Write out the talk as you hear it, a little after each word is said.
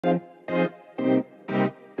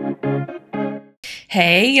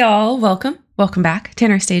Hey y'all, welcome back to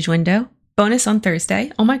Inner Stage Window. Bonus on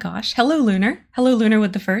Thursday. Oh my gosh. Hello Lunar. Hello Lunar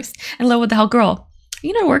with the first. And hello What the Hell Girl. Are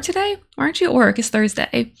you not at work today? Or aren't you at work? It's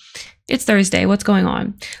Thursday. It's Thursday. What's going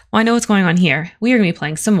on? Well, I know what's going on here. We are going to be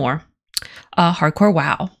playing some more Hardcore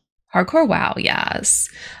WoW. Hardcore WoW, yes.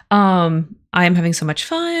 I am having so much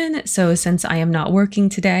fun. So since I am not working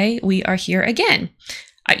today, we are here again.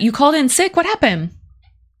 You called in sick. What happened?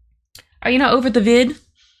 Are you not over the vid?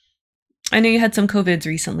 I know you had some COVIDs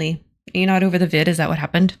recently. Are you not over the vid? Is that what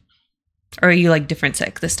happened? Or are you like different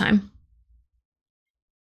sick this time?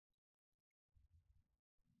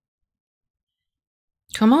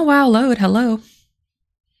 Come on, WoW load. Hello.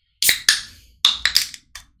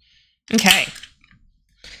 Okay.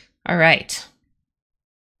 All right.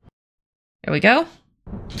 There we go.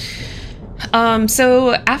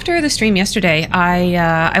 So after the stream yesterday,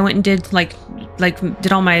 I went and did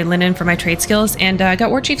did all my linen for my trade skills and got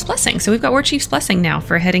War Chief's Blessing. So we've got War Chief's Blessing now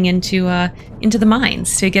for heading into the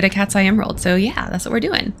mines to get a Cat's Eye Emerald. So yeah, that's what we're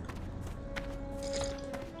doing.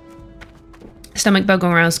 Stomach bug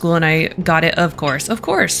going around school and I got it, of course. Of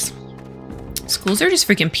course. Schools are just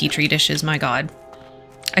freaking petri dishes, my god.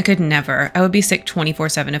 I could never. I would be sick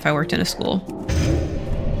 24/7 if I worked in a school.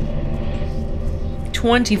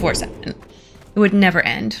 24/7. It would never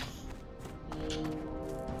end.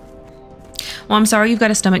 Well, I'm sorry you've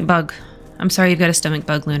got a stomach bug. I'm sorry you've got a stomach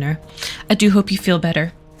bug, Lunar. I do hope you feel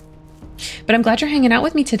better. But I'm glad you're hanging out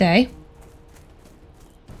with me today.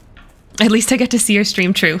 At least I get to see your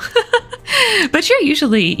stream, true. But you're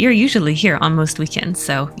usually here on most weekends,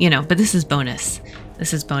 so, you know, but this is bonus.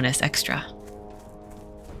 This is bonus extra.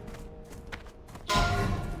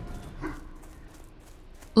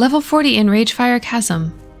 Level 40 in Ragefire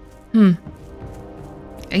Chasm.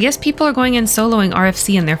 I guess people are going in soloing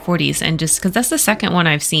RFC in their 40s, and just because that's the second one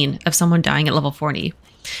I've seen of someone dying at level 40.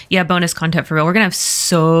 Yeah, bonus content for real. We're gonna have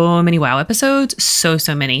so many WoW episodes, so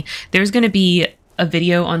many. There's gonna be a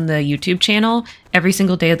video on the YouTube channel every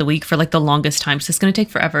single day of the week for like the longest time. So it's gonna take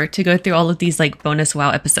forever to go through all of these like bonus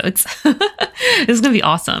WoW episodes. This is gonna be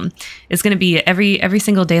awesome. It's gonna be every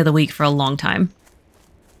single day of the week for a long time.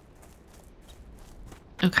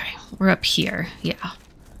 Okay, we're up here. Yeah.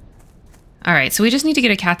 All right, so we just need to get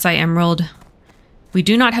a Cat's Eye Emerald. We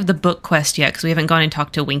do not have the book quest yet because we haven't gone and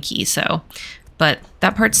talked to Winky, so... But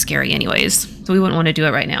that part's scary anyways, so we wouldn't want to do it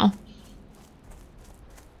right now.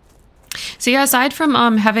 So yeah, aside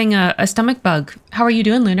from having a stomach bug, how are you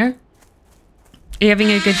doing, Lunar? Are you having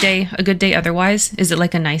a good day otherwise? Is it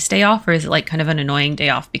like a nice day off, or is it like kind of an annoying day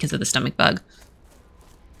off because of the stomach bug?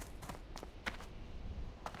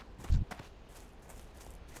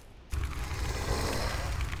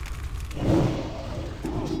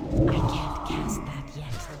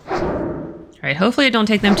 All right, hopefully it don't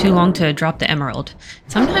take them too long to drop the emerald.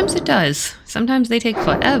 Sometimes it does. Sometimes they take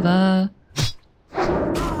forever.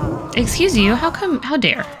 Excuse you, how come, how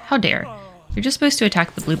dare? You're just supposed to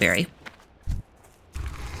attack the blueberry.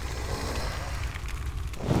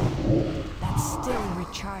 That's still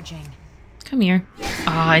recharging. Come here.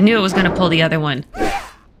 Ah, I knew it was gonna pull the other one.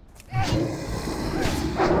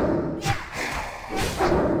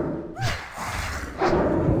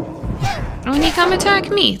 Oh, and you come attack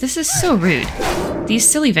me. This is so rude. These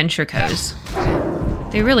silly venture co's.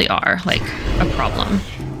 They really are, like, a problem.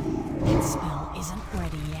 That spell isn't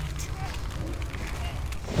ready yet.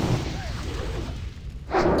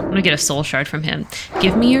 I'm gonna get a soul shard from him.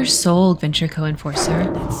 Give me your soul, venture co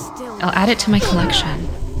enforcer. I'll add it to my collection.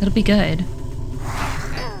 It'll be good.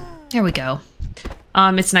 There we go.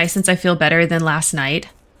 It's nice since I feel better than last night.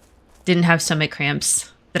 Didn't have stomach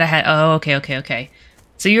cramps that I had. Oh, okay.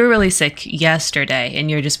 So you were really sick yesterday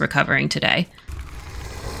and you're just recovering today.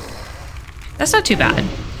 That's not too bad.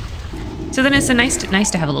 So then it's nice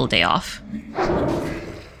to have a little day off.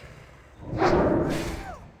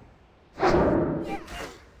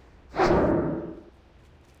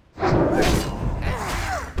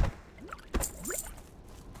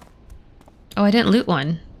 Oh, I didn't loot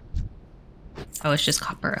one. Oh, it's just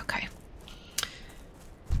copper. Okay.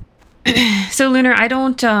 So Lunar, I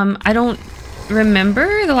don't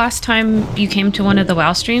remember the last time you came to one of the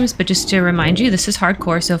WoW streams, but just to remind you, this is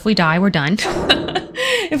hardcore, so if we die, we're done.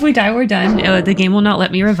 If we die, we're done. The game will not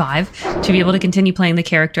let me revive. To be able to continue playing the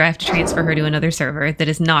character, I have to transfer her to another server that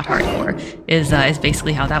is not hardcore, is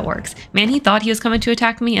basically how that works. Man, he thought he was coming to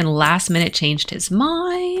attack me and last minute changed his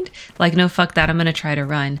mind. Like, no, fuck that, I'm gonna try to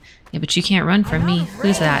run. Yeah, but you can't run from me.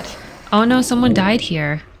 Who's that? Oh no, someone died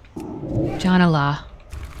here. Janala.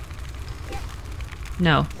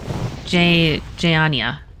 No.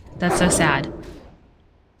 Jania. That's so sad.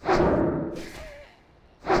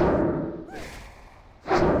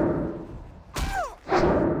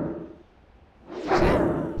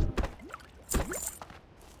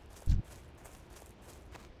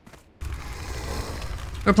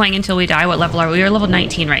 We're playing until we die. What level are we? We're level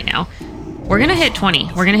 19 right now. We're gonna hit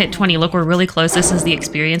 20. We're gonna hit 20. Look, we're really close. This is the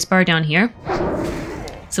experience bar down here.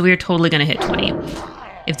 So we are totally gonna hit 20.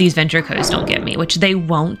 If these venture codes don't get me, which they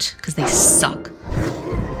won't, because they suck.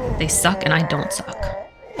 They suck and I don't suck.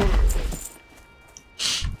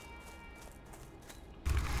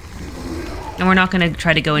 And we're not gonna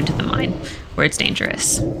try to go into the mine where it's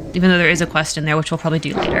dangerous. Even though there is a quest in there, which we'll probably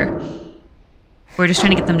do later. We're just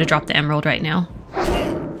trying to get them to drop the emerald right now.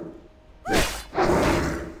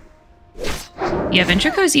 Yeah,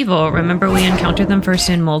 Ventrico's evil. Remember we encountered them first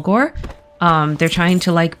in Mulgore? They're trying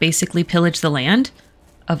to, like, basically pillage the land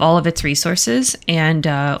of all of its resources, and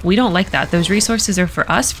we don't like that. Those resources are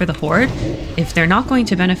for us, for the Horde. If they're not going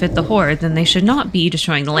to benefit the Horde, then they should not be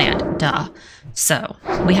destroying the land. Duh. So,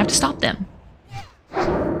 we have to stop them.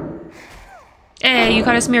 Hey, you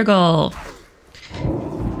caught a Smeargle!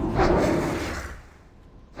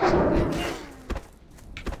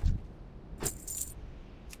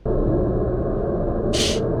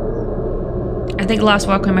 I think last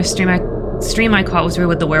walk on my stream I caught was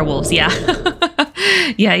with the werewolves. Yeah.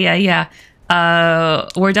 yeah.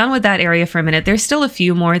 We're done with that area for a minute. There's still a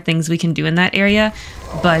few more things we can do in that area,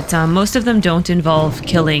 but most of them don't involve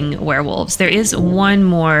killing werewolves. There is one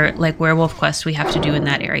more, like, werewolf quest we have to do in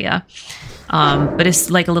that area, but it's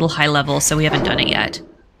like a little high level, so we haven't done it yet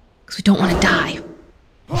because we don't want to die.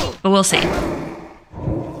 But we'll see.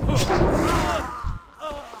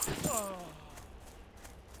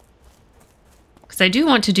 I do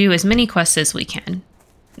want to do as many quests as we can.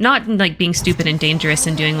 Not like being stupid and dangerous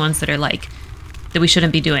and doing ones that are like, that we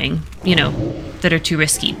shouldn't be doing, you know, that are too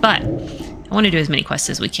risky. But I want to do as many quests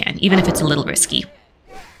as we can, even if it's a little risky.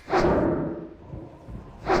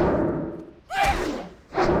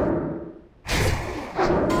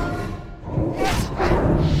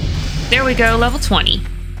 There we go, level 20.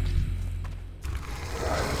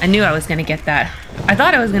 I knew I was going to get that. I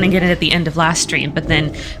thought I was going to get it at the end of last stream, but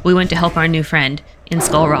then we went to help our new friend in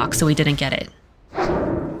Skull Rock, so we didn't get it.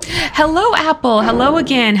 Hello, Apple! Hello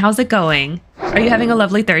again! How's it going? Are you having a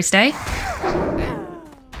lovely Thursday?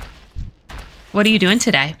 What are you doing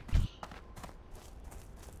today?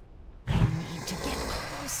 I need to get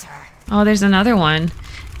closer. Oh, there's another one.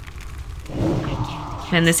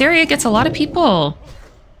 Man, this area gets a lot of people.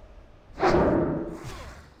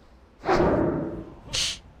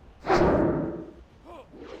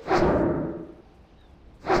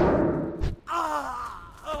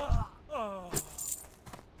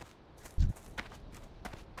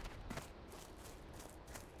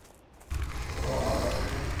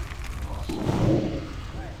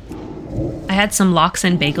 I had some lox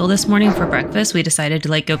and bagel this morning for breakfast. We decided to,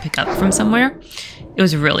 like, go pick up from somewhere. It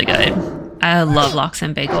was really good. I love lox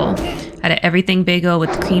and bagel. I had an everything bagel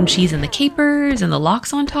with the cream cheese and the capers and the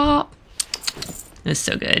lox on top. It was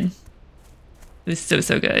so good. It was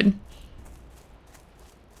so good.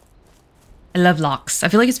 I love lox. I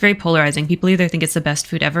feel like it's very polarizing. People either think it's the best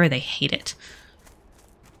food ever or they hate it.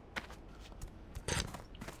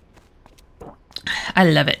 I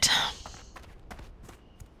love it.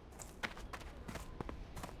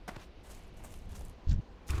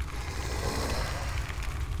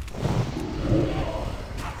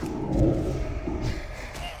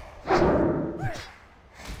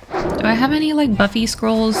 Do I have any, like, Buffy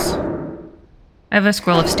scrolls? I have a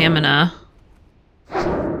scroll of stamina.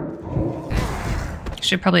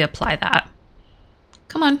 Should probably apply that.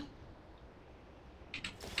 Come on.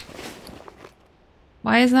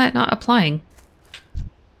 Why is that not applying?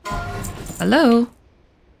 Hello?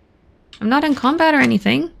 I'm not in combat or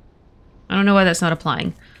anything. I don't know why that's not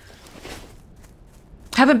applying.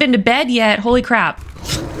 Haven't been to bed yet. Holy crap.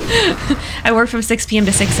 I work from 6 p.m.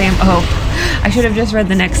 to 6 a.m. Oh, I should have just read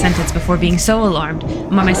the next sentence before being so alarmed.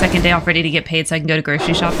 I'm on my second day off, ready to get paid so I can go to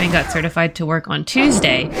grocery shopping. Got certified to work on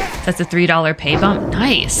Tuesday. That's a $3 pay bump.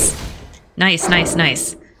 Nice. Nice.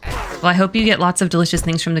 Well, I hope you get lots of delicious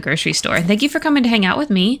things from the grocery store. Thank you for coming to hang out with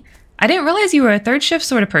me. I didn't realize you were a third shift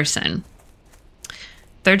sort of person.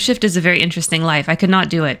 Third shift is a very interesting life. I could not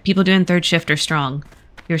do it. People doing third shift are strong.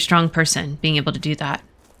 You're a strong person being able to do that.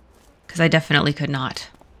 Because I definitely could not.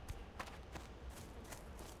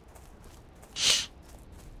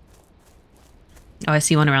 Oh, I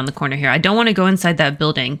see one around the corner here. I don't want to go inside that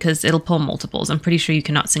building because it'll pull multiples. I'm pretty sure you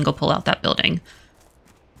cannot single pull out that building.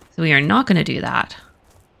 So we are not going to do that.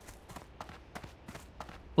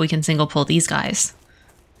 We can single pull these guys.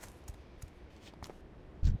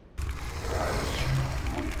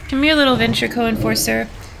 Come here, little venture co-enforcer.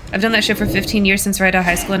 I've done that shift for 15 years since right out of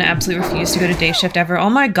high school and I absolutely refuse to go to day shift ever.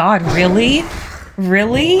 Oh my god, really?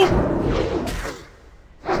 Really?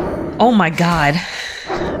 Oh my god.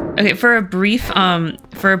 Okay, for a brief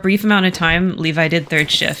amount of time, Levi did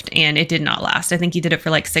third shift, and it did not last. I think he did it for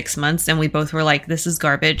like 6 months, and we both were like, "This is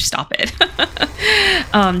garbage. Stop it."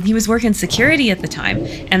 He was working security at the time,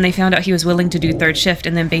 and they found out he was willing to do third shift,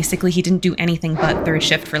 and then basically he didn't do anything but third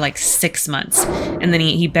shift for like 6 months, and then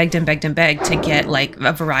he begged and begged and begged to get like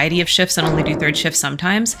a variety of shifts and only do third shift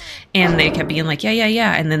sometimes, and they kept being like,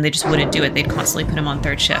 yeah, and then they just wouldn't do it. They'd constantly put him on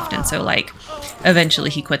third shift, and so like eventually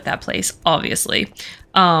he quit that place, obviously.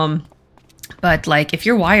 But like if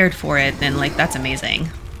you're wired for it, then like that's amazing.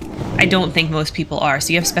 I don't think most people are,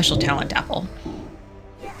 so you have special talent, Apple.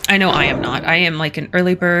 I know I am not. I am like an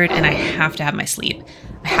early bird, and I have to have my sleep.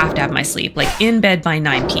 I have to have my sleep, like in bed by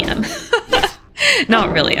 9 p.m.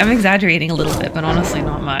 Not really. I'm exaggerating a little bit, but honestly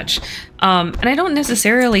not much. And I don't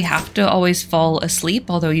necessarily have to always fall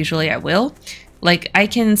asleep, although usually I will. Like I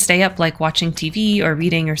can stay up like watching TV or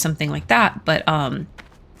reading or something like that, but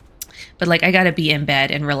like I gotta be in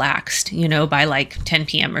bed and relaxed, you know, by like 10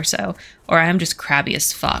 p.m. or so, or I'm just crabby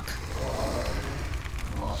as fuck.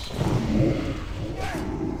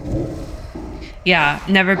 Yeah,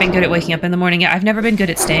 never been good at waking up in the morning. Yeah, I've never been good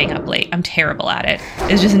at staying up late. I'm terrible at it.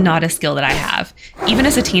 It's just not a skill that I have. Even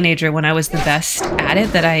as a teenager, when I was the best at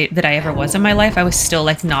it that I ever was in my life, I was still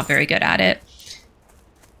like not very good at it.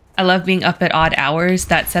 I love being up at odd hours.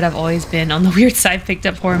 That said, I've always been on the weird side, picked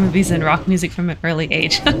up horror movies and rock music from an early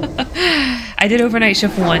age. I did overnight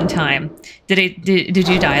shift one time. Did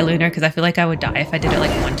you die, Lunar? Because I feel like I would die if I did it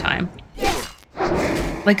like one time.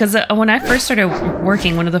 Like, because when I first started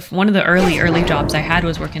working, one of the early jobs I had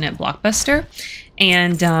was working at Blockbuster,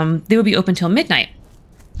 and they would be open till midnight.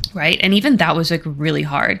 Right? And even that was like really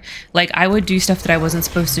hard. Like I would do stuff that I wasn't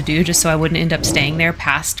supposed to do just so I wouldn't end up staying there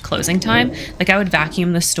past closing time. Like I would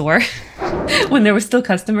vacuum the store when there were still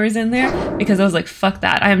customers in there, because I was like, fuck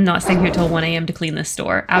that. I am not staying here till 1 a.m. to clean this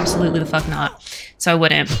store. Absolutely the fuck not. So I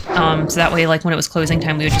wouldn't. So that way, like when it was closing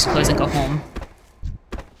time, we would just close and go home.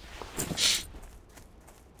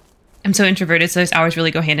 I'm so introverted, so those hours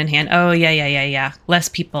really go hand in hand. Oh yeah. Less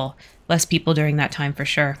people during that time for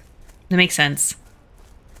sure. That makes sense.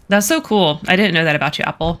 That's so cool. I didn't know that about you,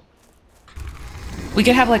 Apple. We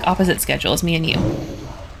could have like opposite schedules, me and you.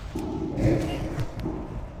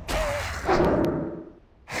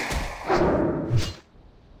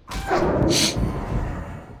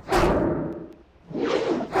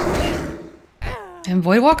 And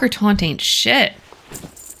Voidwalker taunt ain't shit.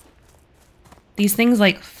 These things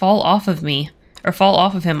like fall off of me, or fall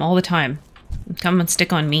off of him all the time. Come and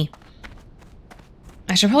stick on me.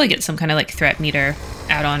 I should probably get some kind of like threat meter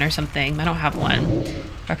add-on or something. I don't have one.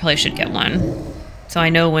 I probably should get one, so I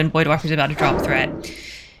know when Voidwalker's about to drop threat,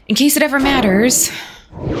 in case it ever matters.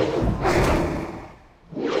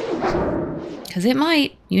 Because it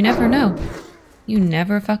might. You never know. You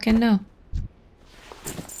never fucking know.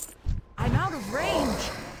 I'm out of range.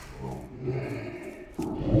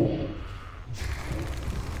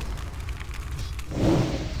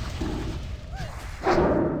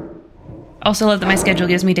 Also love that my schedule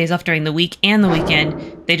gives me days off during the week and the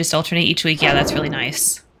weekend. They just alternate each week. Yeah, that's really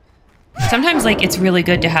nice. Sometimes like it's really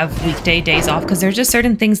good to have weekday days off, because there's just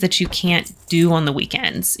certain things that you can't do on the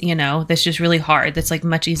weekends, you know, that's just really hard. That's like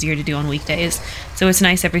much easier to do on weekdays. So it's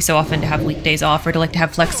nice every so often to have weekdays off, or to like to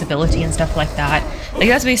have flexibility and stuff like that. Like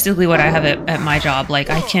that's basically what I have at my job. Like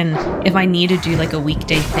I can, if I need to do like a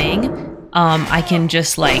weekday thing, I can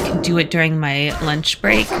just like do it during my lunch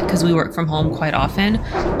break, because we work from home quite often,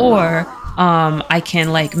 or I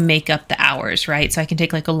can like make up the hours, right? So I can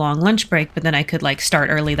take like a long lunch break, but then I could like start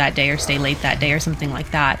early that day or stay late that day or something like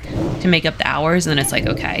that to make up the hours. And then it's like,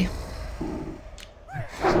 okay.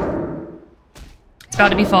 It's about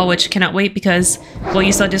to be fall, which cannot wait because, well,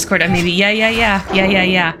 you saw Discord and maybe,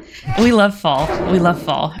 yeah. We love fall. We love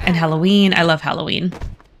fall. And Halloween. I love Halloween.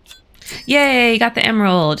 Yay, got the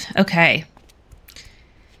emerald. Okay.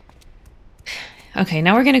 Okay,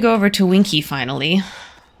 now we're going to go over to Winky finally.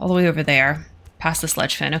 All the way over there, past the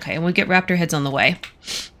sludge fin. Okay, and we'll get raptor heads on the way.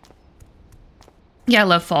 Yeah, I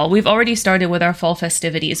love fall. We've already started with our fall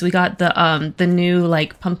festivities. We got the new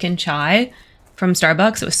like pumpkin chai from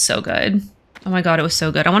Starbucks. It was so good. Oh my god, it was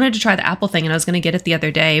so good. I wanted to try the apple thing, and I was gonna get it the other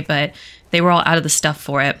day, but they were all out of the stuff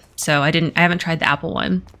for it, so I haven't tried the apple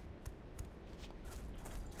one.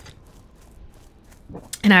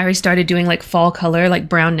 And I already started doing like fall color, like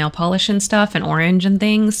brown nail polish and stuff, and orange and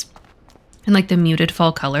things. And like the muted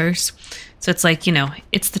fall colors. So it's like, you know,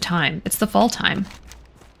 it's the time. It's the fall time.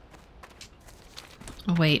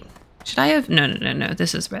 Oh, wait. Should I have? No.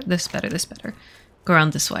 This is better. Go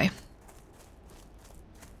around this way.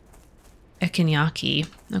 Ekinyaki.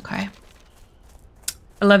 Okay.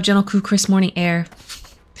 I love gentle, cool, crisp morning air.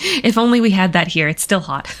 If only we had that here. It's still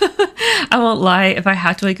hot. I won't lie. If I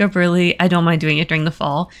have to wake up early, I don't mind doing it during the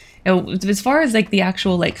fall. As far as like the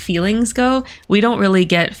actual like feelings go, we don't really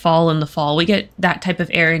get fall in the fall. We get that type of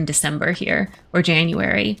air in December here or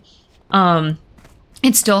January.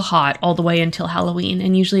 It's still hot all the way until Halloween,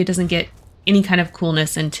 and usually it doesn't get any kind of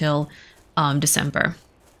coolness until December.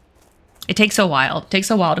 It takes a while. It takes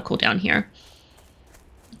a while to cool down here.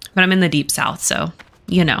 But I'm in the deep south, so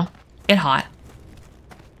you know, it hot.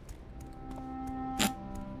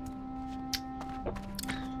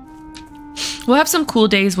 We'll have some cool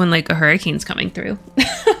days when like a hurricane's coming through.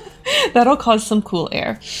 That'll cause some cool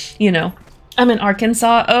air, you know. I'm in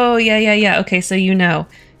Arkansas. Oh, yeah. Okay, so you know.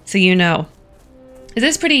 It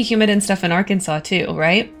is pretty humid and stuff in Arkansas too,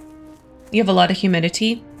 right? You have a lot of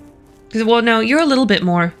humidity. Well, no, you're a little bit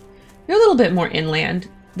more inland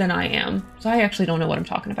than I am. So I actually don't know what I'm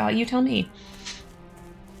talking about. You tell me.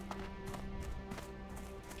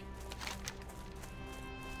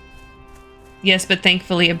 Yes, but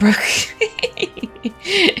thankfully it broke.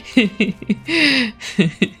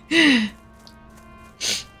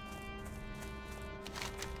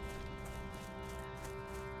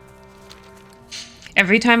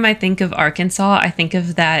 Every time I think of Arkansas, I think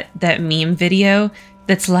of that meme video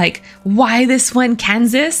that's like, why this one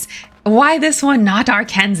Kansas? Why this one not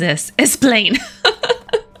Arkansas? Explain.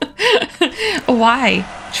 Why?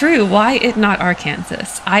 True, why it not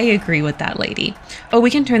Arkansas? I agree with that lady. Oh, we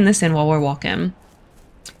can turn this in while we're walking.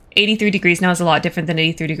 83 degrees now is a lot different than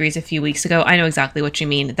 83 degrees a few weeks ago. I know exactly what you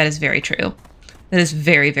mean. That is very true. That is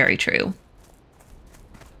very, very true.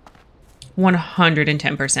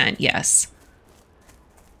 110%, yes.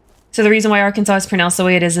 So the reason why Arkansas is pronounced the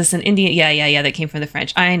way it is in India. Yeah, that came from the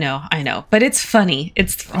French. I know. But it's funny.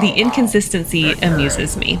 It's the inconsistency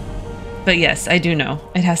amuses me. But yes, I do know.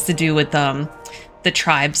 It has to do with the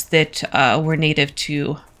tribes that were native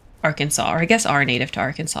to Arkansas, or I guess are native to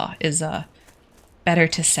Arkansas is better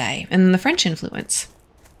to say. And then the French influence.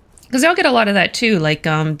 Because they'll get a lot of that too, like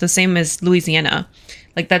the same as Louisiana.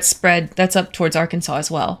 Like that's spread, that's up towards Arkansas as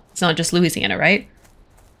well. It's not just Louisiana, right?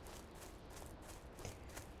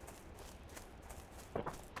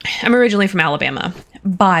 I'm originally from Alabama,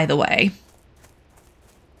 by the way.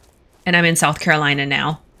 And I'm in South Carolina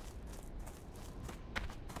now.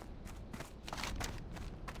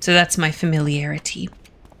 So that's my familiarity.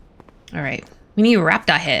 All right, we need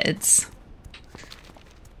raptor heads.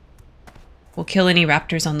 We'll kill any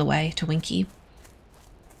raptors on the way to Winky.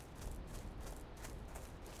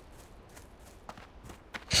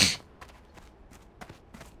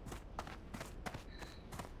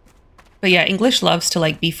 But yeah, English loves to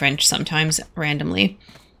like be French sometimes randomly.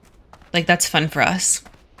 Like that's fun for us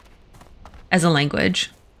as a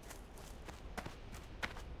language.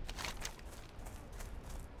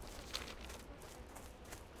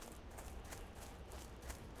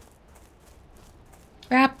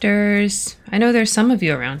 Raptors. I know there's some of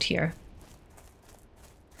you around here.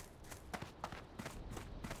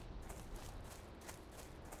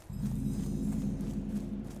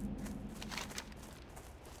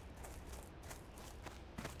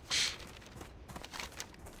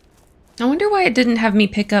 I wonder why it didn't have me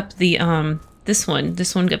pick up the this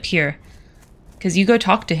one up here. Because you go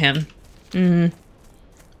talk to him. Oh,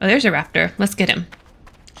 there's a raptor. Let's get him.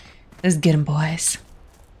 Let's get him, boys.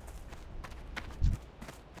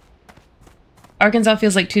 Arkansas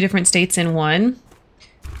feels like two different states in one.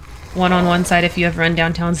 One on one side if you have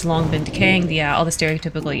rundown towns long been decaying. Yeah, all the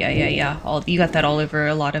stereotypical, yeah. You got that all over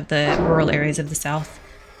a lot of the rural areas of the South.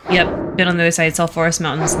 Yep, been on the other side, it's all forest,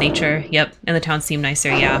 mountains, nature. Yep, and the towns seem nicer,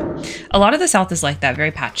 yeah. A lot of the South is like that, very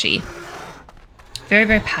patchy. Very,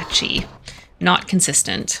 very patchy. Not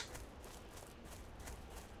consistent.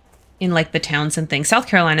 In like the towns and things. South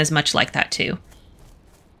Carolina is much like that too.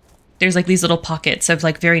 There's like these little pockets of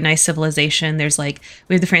like very nice civilization. There's like,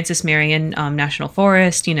 we have the Francis Marion National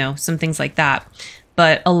Forest, you know, some things like that.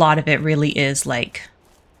 But a lot of it really is like,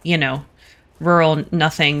 you know, rural,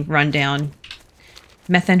 nothing, rundown,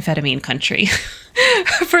 methamphetamine country,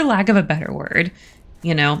 for lack of a better word,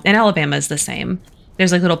 you know. And Alabama is the same.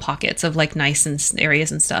 There's like little pockets of like nice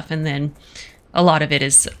areas and stuff. And then a lot of it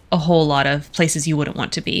is a whole lot of places you wouldn't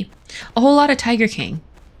want to be. A whole lot of Tiger King.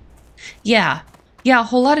 Yeah, a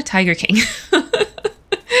whole lot of Tiger King.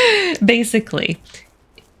 Basically.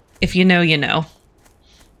 If you know, you know.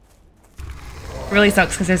 Really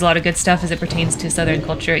sucks because there's a lot of good stuff as it pertains to Southern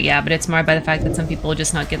culture. Yeah, but it's marred by the fact that some people will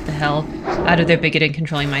just not get the hell out of their bigoted and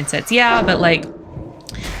controlling mindsets. Yeah, but like,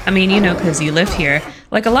 I mean, you know, because you live here,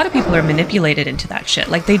 like a lot of people are manipulated into that shit.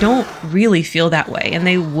 Like they don't really feel that way, and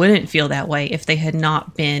they wouldn't feel that way if they had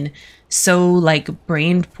not been so like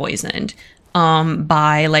brain poisoned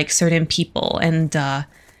by like certain people and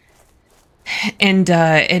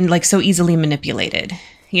like so easily manipulated.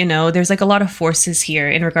 You know, there's like a lot of forces here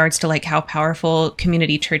in regards to like how powerful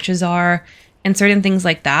community churches are and certain things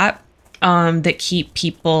like that, that keep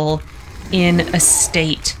people in a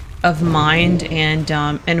state of mind and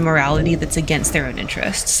morality that's against their own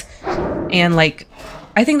interests. And like,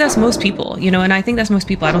 I think that's most people, you know, and I think that's most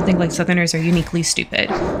people. I don't think like Southerners are uniquely stupid.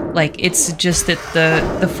 Like, it's just that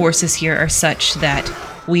the forces here are such that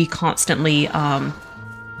we constantly,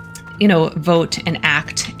 you know, vote and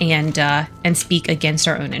act and speak against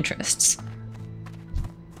our own interests.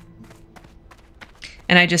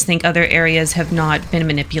 And I just think other areas have not been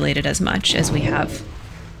manipulated as much as we have.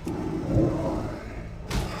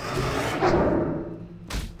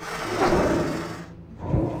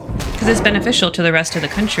 Because it's beneficial to the rest of the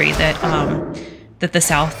country that that the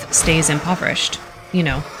South stays impoverished, you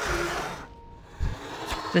know.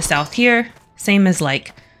 The South here, same as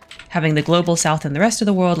like having the global South and the rest of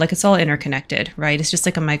the world, like it's all interconnected, right? It's just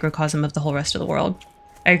like a microcosm of the whole rest of the world.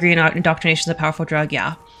 I agree, indoctrination is a powerful drug,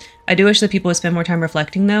 yeah. I do wish that people would spend more time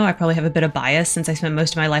reflecting, though. I probably have a bit of bias since I spent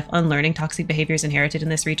most of my life unlearning toxic behaviors inherited in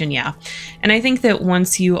this region, yeah. And I think that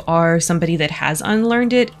once you are somebody that has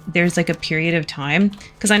unlearned it, there's like a period of time,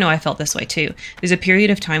 because I know I felt this way too. There's a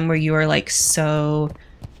period of time where you are like so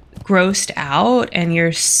grossed out and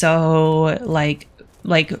you're so like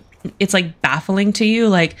it's like baffling to you.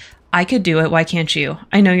 Like, I could do it, why can't you?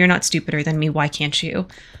 I know you're not stupider than me, why can't you?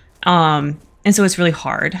 And so it's really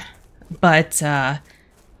hard. But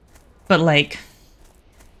like,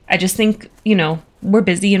 I just think, you know, we're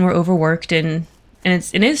busy and we're overworked and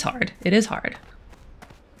it is hard. It is hard.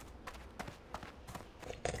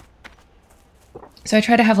 So I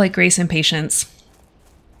try to have like grace and patience.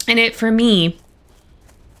 And for me,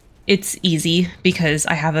 it's easy because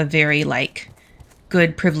I have a very like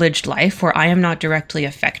good privileged life where I am not directly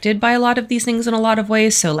affected by a lot of these things in a lot of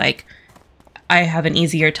ways. So like, I have an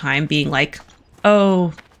easier time being like,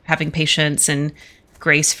 oh, having patience and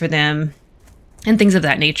grace for them and things of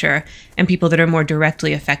that nature. And people that are more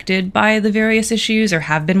directly affected by the various issues or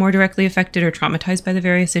have been more directly affected or traumatized by the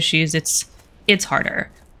various issues, it's harder.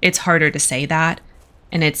 It's harder to say that,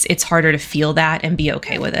 and it's harder to feel that and be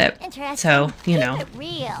okay with it. So, you know. Keep it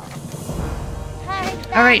real.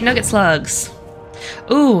 All right, nugget slugs.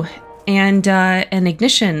 Ooh, and an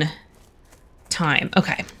ignition time.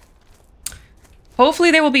 Okay.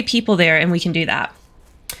 Hopefully there will be people there and we can do that.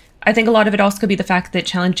 I think a lot of it also could be the fact that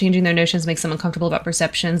changing their notions makes them uncomfortable about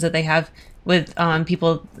perceptions that they have with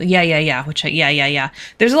people. Yeah.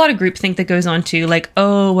 There's a lot of groupthink that goes on too. Like,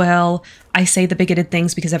 oh, well, I say the bigoted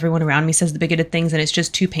things because everyone around me says the bigoted things and it's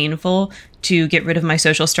just too painful to get rid of my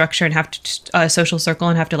social structure and have to social circle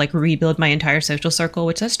and have to like rebuild my entire social circle,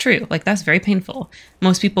 which that's true. Like, that's very painful.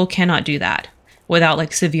 Most people cannot do that without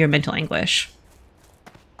like severe mental anguish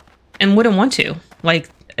and wouldn't want to. Like,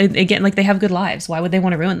 again, like, they have good lives. Why would they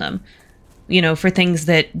want to ruin them? You know, for things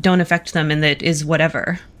that don't affect them and that is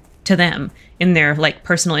whatever to them in their like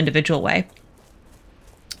personal individual way.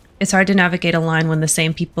 It's hard to navigate a line when the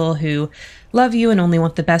same people who love you and only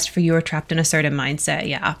want the best for you are trapped in a certain mindset.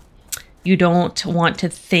 Yeah. You don't want to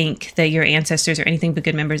think that your ancestors are anything but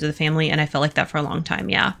good members of the family. And I felt like that for a long time.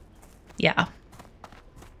 Yeah. Yeah.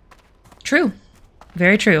 True.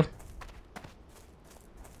 Very true.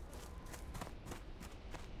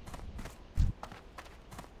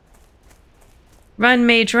 Run,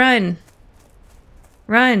 mage, run.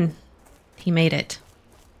 Run. He made it.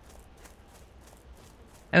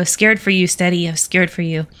 I was scared for you, Steady. I was scared for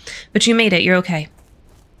you. But you made it. You're okay.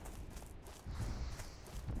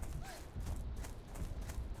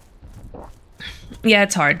 Yeah,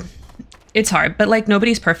 it's hard. It's hard, but like,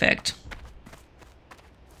 nobody's perfect.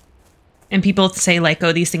 And people say like,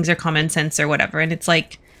 oh, these things are common sense or whatever. And it's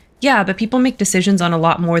like, yeah, but people make decisions on a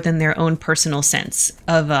lot more than their own personal sense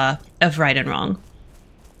of right and wrong.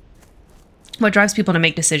 What drives people to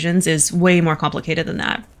make decisions is way more complicated than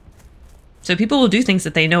that. So people will do things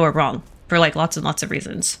that they know are wrong for like lots and lots of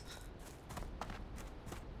reasons.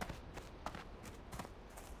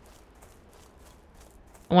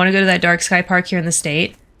 I want to go to that dark sky park here in the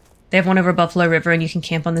state. They have one over Buffalo River and you can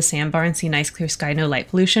camp on the sandbar and see nice clear sky, no light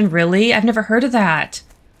pollution. Really? I've never heard of that.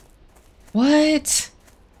 What?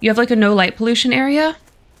 You have like a no light pollution area?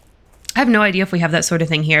 I have no idea if we have that sort of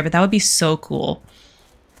thing here, but that would be so cool.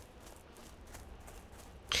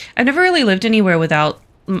 I've never really lived anywhere without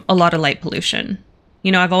a lot of light pollution.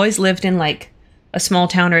 You know, I've always lived in like a small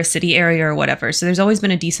town or a city area or whatever. So there's always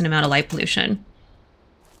been a decent amount of light pollution.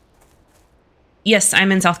 Yes,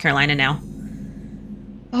 I'm in South Carolina now.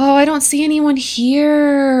 Oh, I don't see anyone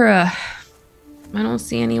here. I don't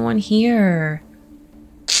see anyone here.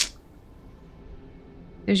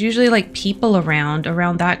 There's usually like people around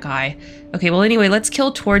that guy. Okay, well anyway, let's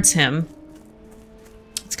kill towards him.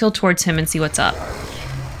 Let's kill towards him and see what's up.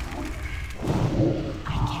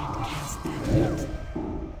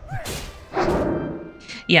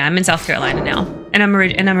 Yeah, I'm in South Carolina now, and I'm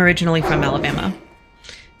originally from Alabama,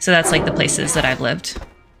 so that's like the places that I've lived.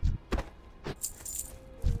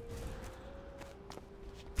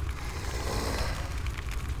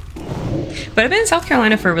 But I've been in South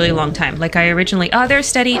Carolina for a really long time. Like I originally, oh, there's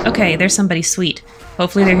Steady. Okay, there's somebody sweet.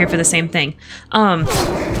 Hopefully they're here for the same thing.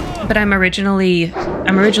 But I'm originally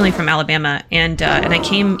from Alabama, and I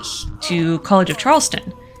came to College of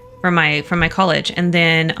Charleston from my college, and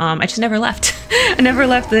then I just never left. I never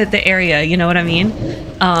left the area. You know what I mean?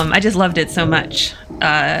 I just loved it so much.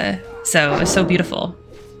 So it was so beautiful.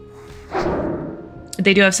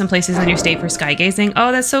 They do have some places in your state for sky gazing.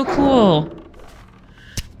 Oh, that's so cool.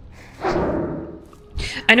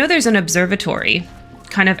 I know there's an observatory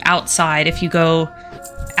kind of outside if you go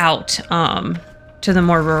out to the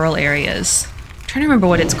more rural areas. I'm trying to remember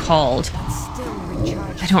what it's called.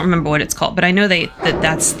 I don't remember what it's called, but I know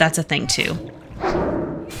that's a thing too.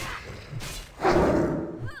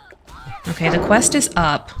 Okay, the quest is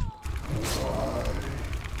up.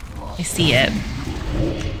 I see it.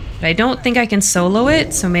 But I don't think I can solo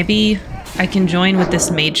it, so maybe I can join with this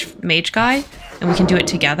mage guy and we can do it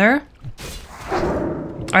together.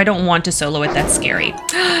 I don't want to solo it, that's scary.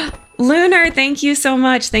 Lunar, thank you so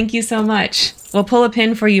much. Thank you so much. We'll pull a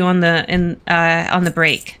pin for you on the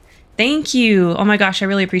break. Thank you. Oh my gosh, I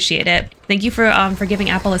really appreciate it. Thank you for giving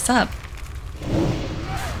Apple a sub.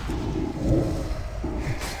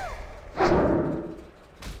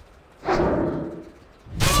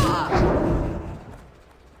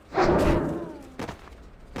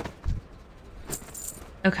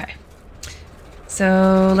 Okay.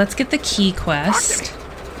 So let's get the key quest.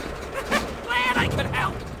 Glad I could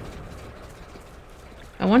help.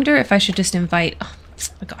 I wonder if I should just invite... Oh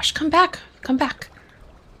my gosh, come back. Come back.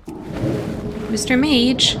 Mr.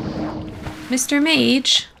 Mage. Mr.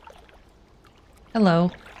 Mage.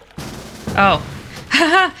 Hello. Oh.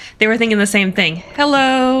 Haha. They were thinking the same thing.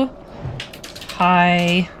 Hello.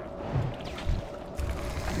 Hi.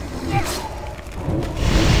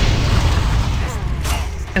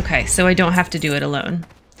 Okay, so I don't have to do it alone.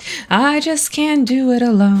 I just can't do it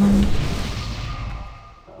alone.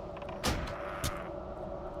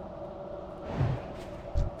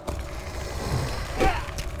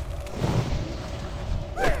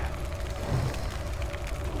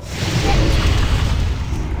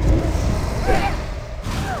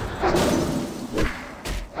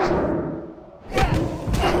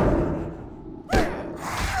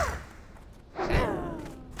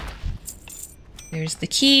 There's the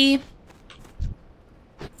key.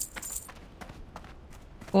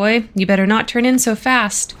 Boy, you better not turn in so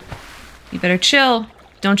fast. You better chill.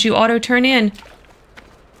 Don't you auto turn in.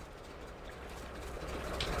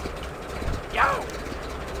 Yo!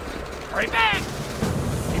 Hurry back!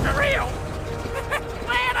 Keep it real!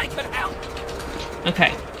 Glad I could help!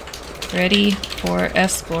 Okay. Ready for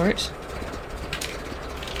escort.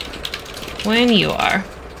 When you are.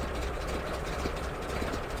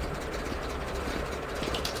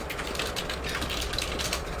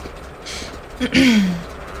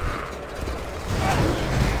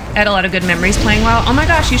 I had a lot of good memories playing WoW. Oh my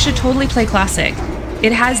gosh, you should totally play Classic.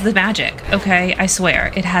 It has the magic, okay? I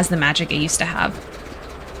swear, it has the magic it used to have.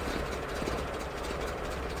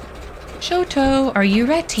 Shoto, are you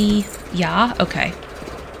ready? Yeah? Okay.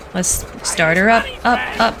 Let's start her up,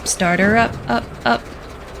 up, start her up, up.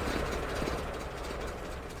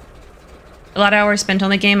 A lot of hours spent on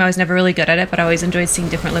the game. I was never really good at it, but I always enjoyed seeing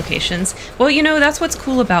different locations. Well, you know, that's what's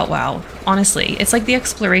cool about WoW, honestly. It's like the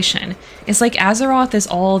exploration. It's like Azeroth is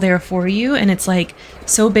all there for you, and it's like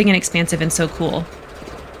so big and expansive and so cool.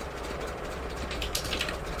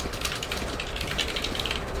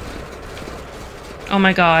 Oh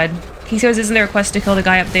my god. He says, isn't there a quest to kill the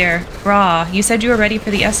guy up there? Brah, you said you were ready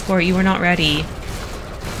for the escort. You were not ready.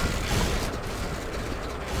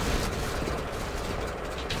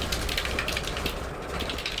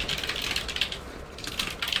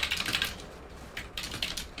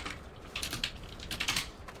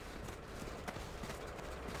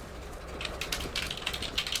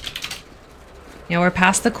 Yeah, we're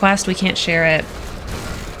past the quest. We can't share it.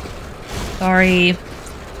 Sorry.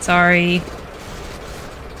 Sorry.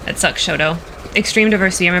 That sucks, Shoto. Extreme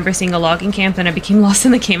diversity. I remember seeing a logging camp and I became lost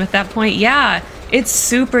in the game at that point. Yeah, it's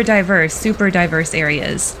super diverse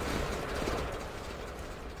areas.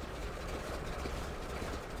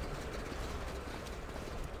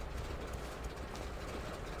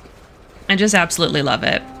 I just absolutely love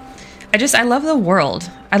it. I love the world.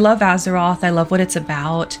 I love Azeroth. I love what it's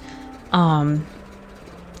about. And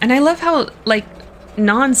I love how, like,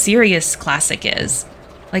 non-serious Classic is.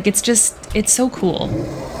 Like, it's so cool.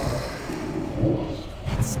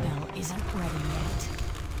 That spell isn't ready yet.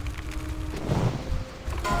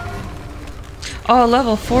 Oh,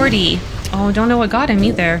 level 40. Oh, don't know what got him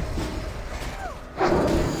either.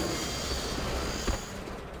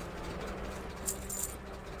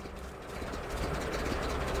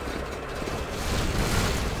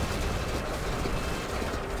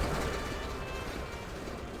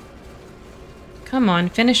 Come on,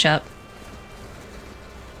 finish up.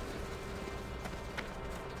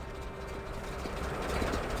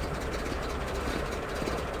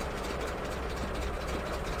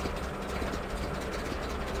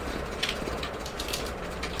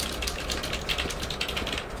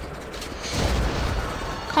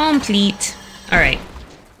 Complete. All right.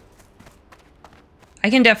 I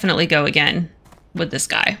can definitely go again with this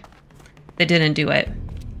guy. They didn't do it.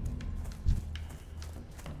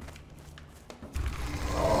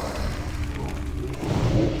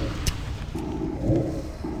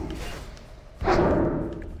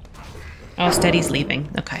 Oh, Steady's leaving.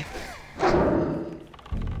 Okay.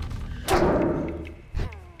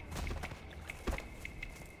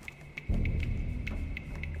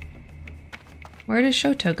 Where does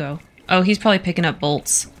Shoto go? Oh, he's probably picking up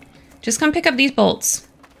bolts. Just come pick up these bolts.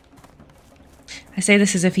 I say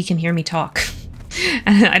this as if he can hear me talk.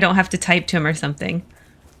 And I don't have to type to him or something.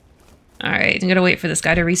 Alright, I'm gonna wait for this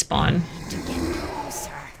guy to respawn.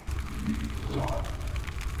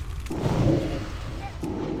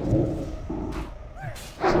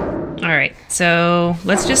 Alright, so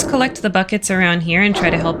let's just collect the buckets around here and try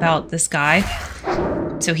to help out this guy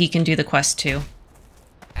so he can do the quest too.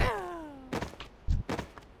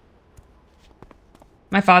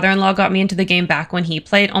 My father-in-law got me into the game back when he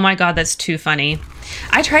played. Oh my god, that's too funny.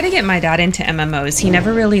 I tried to get my dad into MMOs. He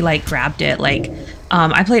never really, like, grabbed it. Like,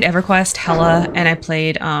 I played EverQuest, Hella, and I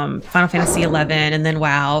played Final Fantasy XI, and then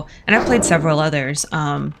WoW, and I played several others.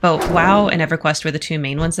 But WoW and EverQuest were the two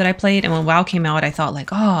main ones that I played, and when WoW came out, I thought, like,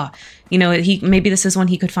 oh, you know, maybe this is one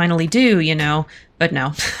he could finally do, you know? But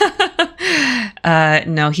no.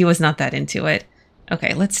 No, he was not that into it.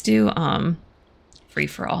 Okay, let's do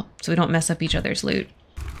free-for-all, so we don't mess up each other's loot.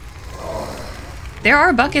 There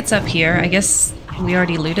are buckets up here. I guess we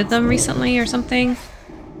already looted them recently or something.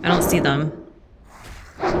 I don't see them.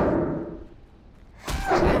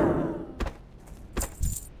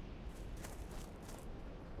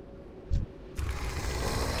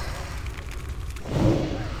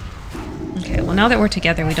 Okay, well now that we're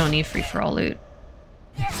together, we don't need free-for-all loot.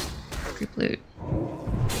 Group loot.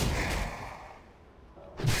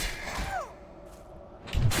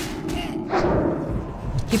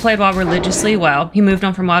 He played WoW religiously. Wow. He moved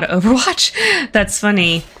on from WoW to Overwatch. That's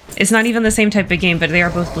funny. It's not even the same type of game, but they are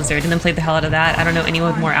both Blizzard and then played the hell out of that. I don't know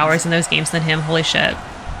anyone with more hours in those games than him. Holy shit.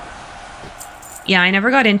 Yeah, I never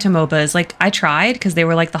got into MOBAs. Like, I tried because they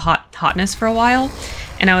were like the hotness for a while.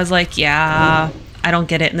 And I was like, yeah, I don't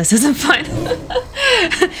get it and this isn't fun.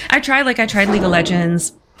 I tried League of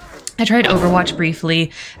Legends. I tried Overwatch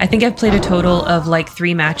briefly. I think I've played a total of like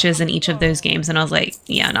 3 matches in each of those games. And I was like,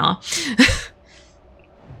 yeah, nah.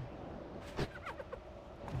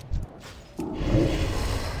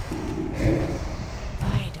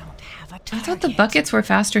 I thought the buckets were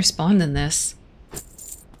faster spawn than this.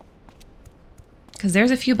 Because there's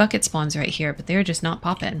a few bucket spawns right here, but they're just not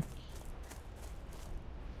popping.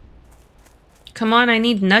 Come on, I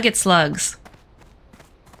need nugget slugs.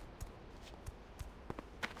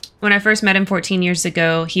 When I first met him 14 years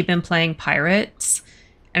ago, he'd been playing Pirates.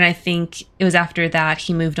 And I think it was after that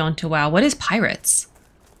he moved on to WoW. What is Pirates?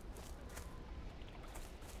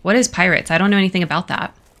 What is Pirates? I don't know anything about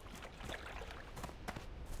that.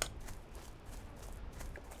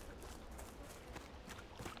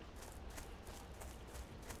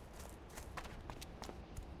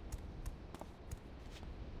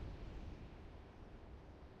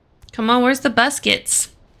 Come on, where's the buskets?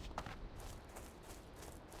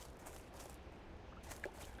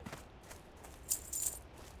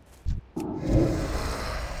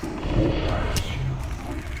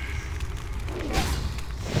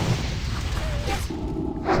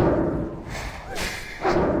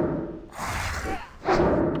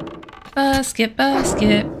 Basket,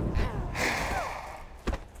 basket.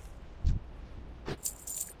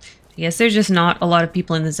 I guess there's just not a lot of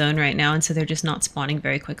people in the zone right now, and so they're just not spawning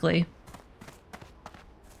very quickly.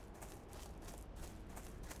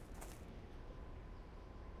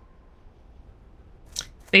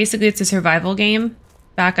 Basically, it's a survival game.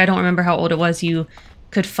 Back, I don't remember how old it was, you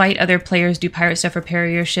Could fight other players, do pirate stuff, repair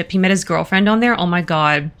your ship. He met his girlfriend on there. Oh my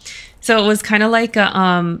god. So it was kind of like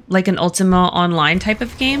a like an Ultima Online type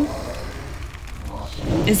of game.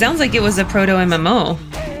 It sounds like it was a proto MMO.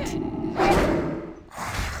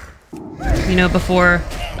 You know, before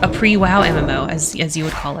a pre-WoW MMO, as you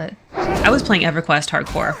would call it. I was playing EverQuest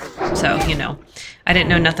hardcore, so, you know, I didn't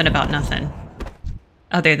know nothing about nothing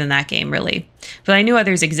other than that game, really. But I knew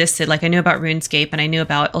others existed. Like, I knew about RuneScape, and I knew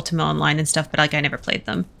about Ultima Online and stuff, but, like, I never played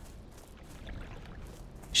them.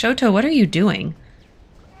 Shoto, what are you doing?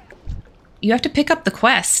 You have to pick up the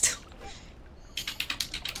quest.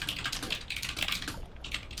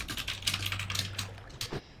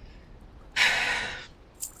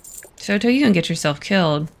 Shoto, you can get yourself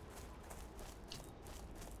killed.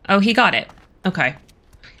 Oh, he got it. Okay.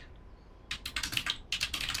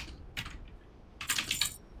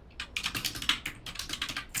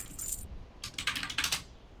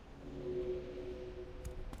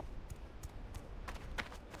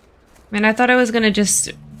 Man, I thought I was gonna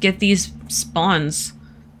just get these spawns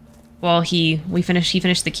while he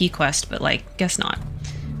finished the key quest, but like, guess not.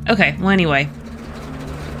 Okay, well anyway.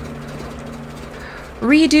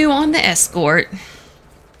 Redo on the escort.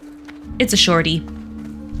 It's a shorty.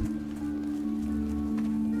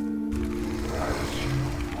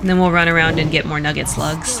 And then we'll run around and get more nugget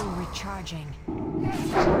slugs. Still recharging.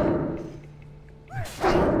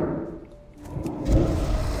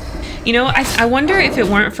 You know, I wonder if it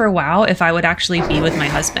weren't for WoW, if I would actually be with my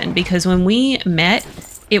husband. Because when we met,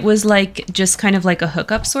 it was like just kind of like a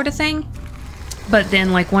hookup sort of thing. But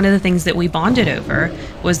then, like, one of the things that we bonded over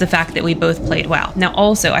was the fact that we both played WoW. Now,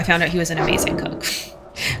 also, I found out he was an amazing cook,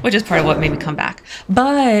 which is part of what made me come back.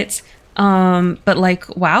 But like,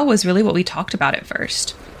 WoW was really what we talked about at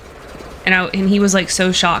first. And he was, like,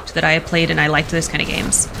 so shocked that I had played and I liked those kind of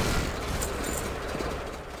games.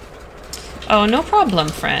 Oh, no problem,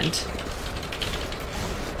 friend.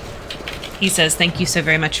 He says, thank you so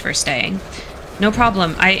very much for staying. No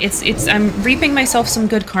problem. I'm reaping myself some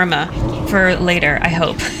good karma for later, I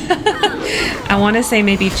hope. I want to say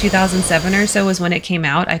maybe 2007 or so was when it came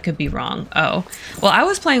out. I could be wrong. Oh. Well, I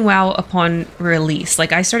was playing WoW upon release.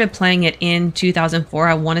 Like, I started playing it in 2004.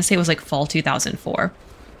 I want to say it was like fall 2004.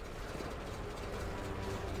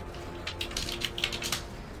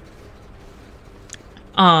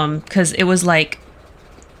 Because it was like,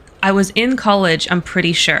 I was in college, I'm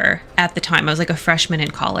pretty sure, at the time. I was like a freshman in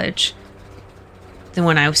college. Than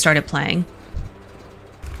when I started playing.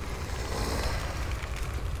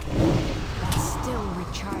 Still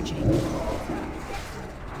recharging.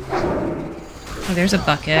 Oh, there's a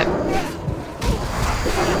bucket.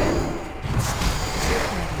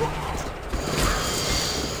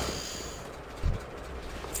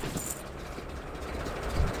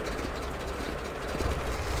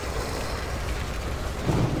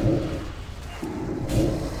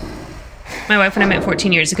 My wife, when I met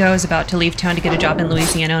 14 years ago, was about to leave town to get a job in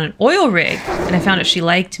Louisiana on an oil rig. And I found out she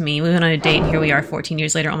liked me. We went on a date, and here we are 14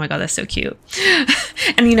 years later. Oh my god, that's so cute.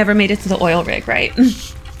 And you never made it to the oil rig, right?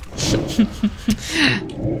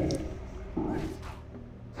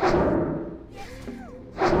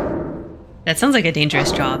 That sounds like a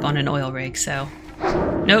dangerous job on an oil rig, so...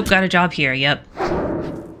 Nope, got a job here, yep.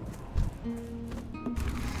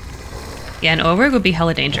 Yeah, an oil rig would be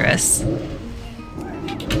hella dangerous.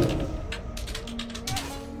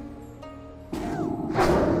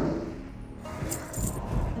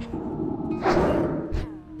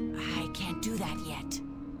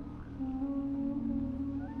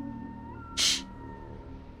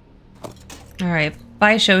 Alright,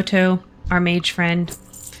 bye Shoto, our mage friend.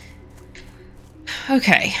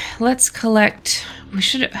 Okay, let's collect... We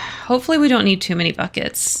should... Hopefully we don't need too many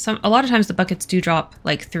buckets. A lot of times the buckets do drop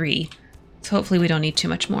like 3. So hopefully we don't need too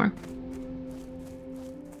much more.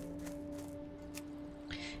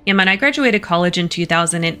 Yeah, man, I graduated college in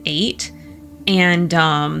 2008.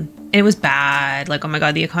 And it was bad. Like, oh my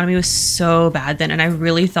god, the economy was so bad then. And I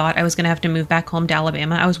really thought I was going to have to move back home to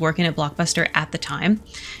Alabama. I was working at Blockbuster at the time.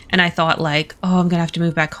 And I thought like, oh, I'm going to have to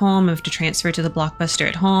move back home. I have to transfer to the Blockbuster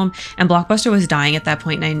at home. And Blockbuster was dying at that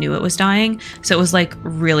point, and I knew it was dying. So it was like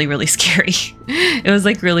really, really scary. It was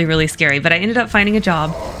like really, really scary. But I ended up finding a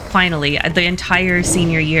job, finally. The entire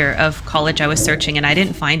senior year of college I was searching, and I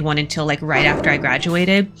didn't find one until like right after I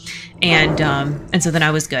graduated. And so then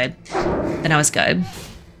I was good. Then I was good.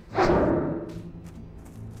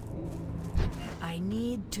 I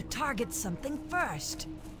need to target something first.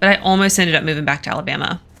 But I almost ended up moving back to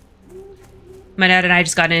Alabama. My dad and I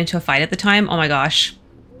just got into a fight at the time. Oh my gosh.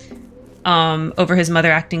 Over his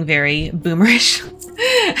mother acting very boomerish.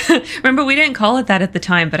 Remember, we didn't call it that at the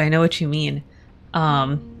time, but I know what you mean.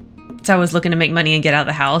 So I was looking to make money and get out of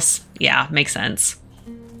the house. Yeah, makes sense.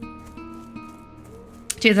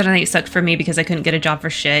 2008 sucked for me because I couldn't get a job for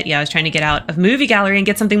shit. Yeah, I was trying to get out of Movie Gallery and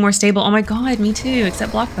get something more stable. Oh my god, me too,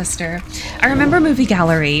 except Blockbuster. I remember Movie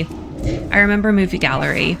Gallery.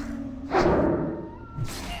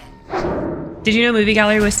 Did you know Movie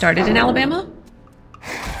Gallery was started in Alabama?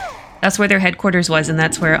 That's where their headquarters was, and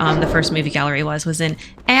that's where the first Movie Gallery was in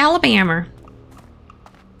Alabama.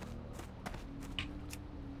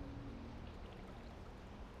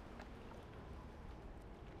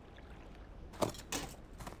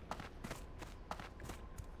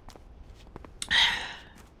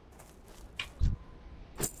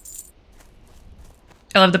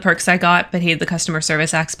 I love the perks I got, but hated the customer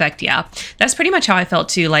service aspect. Yeah, that's pretty much how I felt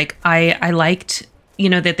too. Like I liked, you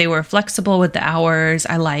know, that they were flexible with the hours.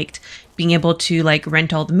 I liked being able to like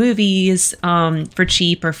rent all the movies for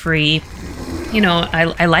cheap or free. You know,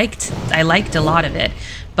 I liked a lot of it,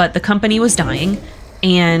 but the company was dying,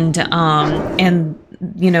 and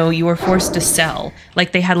you know, you were forced to sell.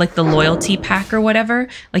 Like they had like the loyalty pack or whatever.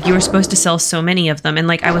 Like you were supposed to sell so many of them, and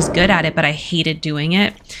like I was good at it, but I hated doing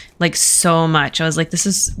it like so much. I was like, this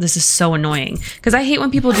is so annoying, because I hate when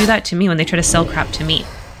people do that to me, when they try to sell crap to me.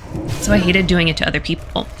 So I hated doing it to other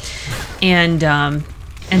people, and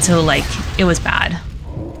so like it was bad.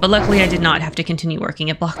 But luckily I did not have to continue working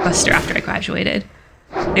at Blockbuster after I graduated.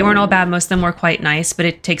 They weren't all bad. Most of them were quite nice, but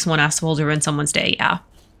it takes one asshole to ruin someone's day.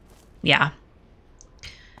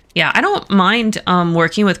 Yeah, I don't mind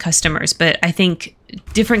working with customers, but I think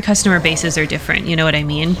different customer bases are different. You know what I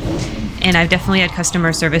mean? And I've definitely had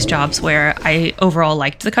customer service jobs where I overall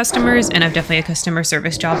liked the customers, and I've definitely had customer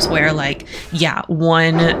service jobs where, like, yeah,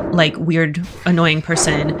 one like weird, annoying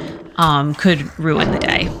person could ruin the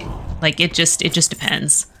day. Like it just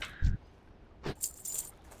depends.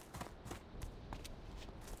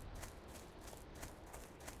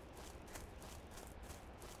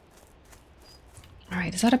 All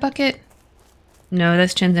right, is that a bucket? No,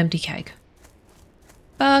 that's Chin's empty keg.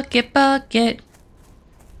 Bucket, bucket.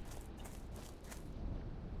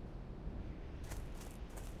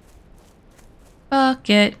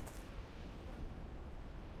 Bucket.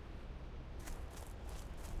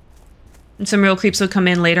 And some real creeps would come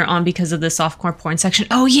in later on because of the softcore porn section.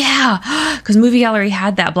 Oh yeah, because Movie Gallery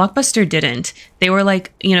had that. Blockbuster didn't. They were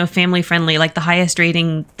like, you know, family friendly. Like the highest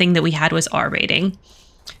rating thing that we had was R rating.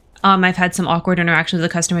 I've had some awkward interactions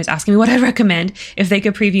with the customers asking me what I'd recommend if they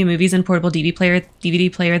could preview movies in portable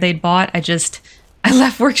DVD player they'd bought. I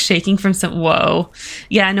left work shaking from some, whoa.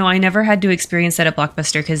 Yeah, no, I never had to experience that at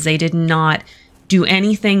Blockbuster because they did not do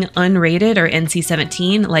anything unrated or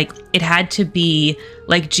NC-17. Like it had to be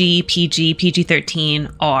like G, PG,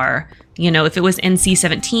 PG-13, R. You know, if it was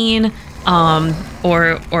NC-17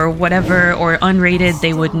 or whatever, or unrated,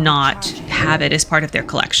 they would not have it as part of their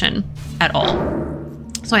collection at all.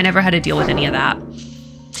 So I never had to deal with any of that.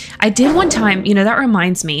 I did one time, you know, that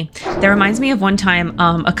reminds me of one time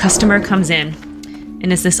a customer comes in,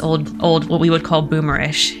 and it's this old, what we would call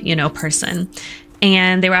boomerish, you know, person.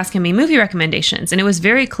 And they were asking me movie recommendations. And it was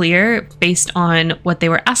very clear based on what they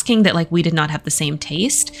were asking that like we did not have the same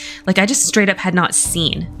taste. Like I just straight up had not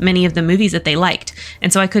seen many of the movies that they liked.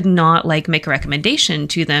 And so I could not like make a recommendation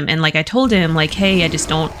to them. And like I told him like, hey, I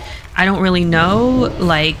don't really know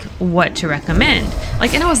like what to recommend.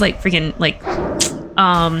 Like, and I was like freaking like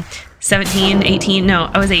 17, 18. No,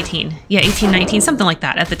 I was 18. Yeah, 18, 19, something like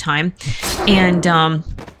that at the time. And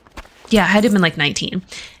yeah, I had to have been like 19.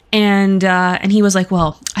 And he was like,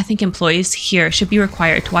 well, I think employees here should be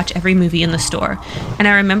required to watch every movie in the store. And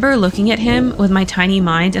I remember looking at him with my tiny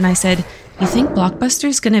mind, and I said, you think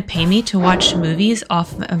Blockbuster's gonna pay me to watch movies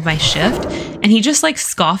off of my shift? And he just like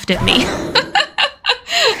scoffed at me.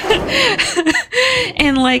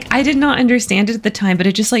 And like, I did not understand it at the time, but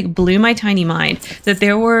it just like blew my tiny mind that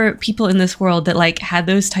there were people in this world that like had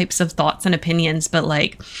those types of thoughts and opinions. But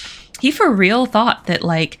like, he for real thought that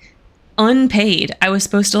like, unpaid, I was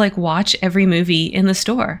supposed to like watch every movie in the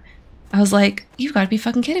store. I was like, you've got to be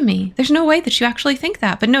fucking kidding me. There's no way that you actually think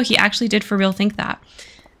that. But no, he actually did for real think that.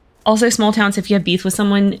 Also, small towns, if you have beef with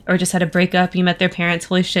someone or just had a breakup, you met their parents,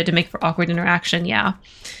 holy shit, to make for awkward interaction. Yeah.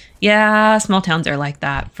 Yeah, small towns are like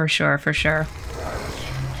that, for sure, for sure.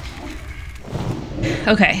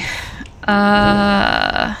 Okay.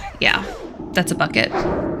 Yeah, that's a bucket.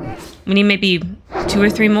 We need maybe 2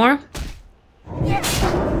 or 3 more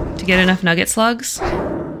to get enough nugget slugs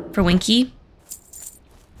for Winky.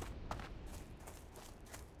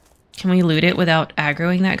 Can we loot it without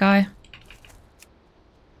aggroing that guy?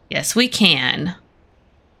 Yes, we can.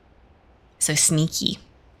 So sneaky.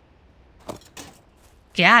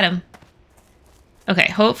 Got him.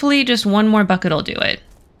 Okay, hopefully just one more bucket will do it.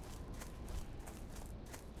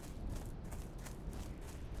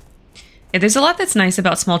 Yeah, there's a lot that's nice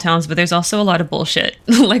about small towns, but there's also a lot of bullshit,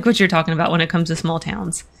 like what you're talking about when it comes to small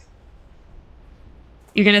towns.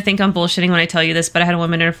 You're going to think I'm bullshitting when I tell you this, but I had a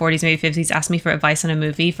woman in her 40s, maybe 50s, ask me for advice on a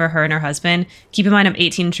movie for her and her husband. Keep in mind, I'm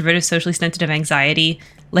 18, introverted, socially sensitive, anxiety.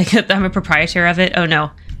 Like, I'm a proprietor of it. Oh,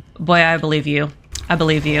 no. Boy, I believe you. I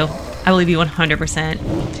believe you. I believe you 100%.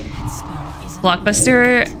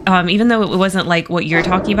 Blockbuster, even though it wasn't like what you're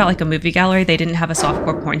talking about, like a movie gallery, they didn't have a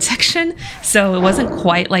softcore porn section. So it wasn't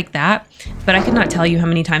quite like that. But I could not tell you how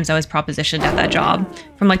many times I was propositioned at that job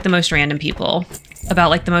from like the most random people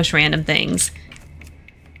about like the most random things.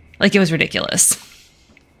 Like, it was ridiculous.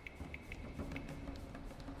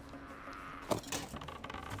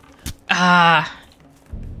 Ah.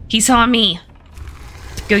 He saw me.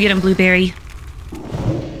 Go get him, Blueberry.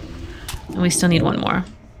 And we still need one more.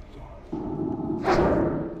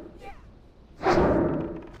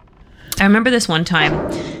 I remember this one time.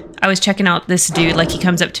 I was checking out this dude, like he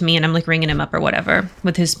comes up to me and I'm like ringing him up or whatever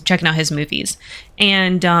with his checking out his movies.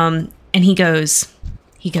 And he goes,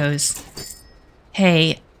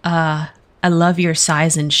 "Hey, I love your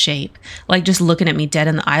size and shape." Like just looking at me dead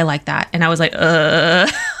in the eye like that. And I was like, I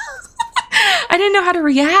didn't know how to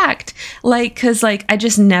react. Like, cause like, I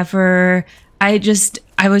was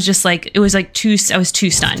just like, it was like I was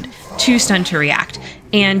too stunned to react.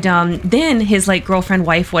 And then his like girlfriend,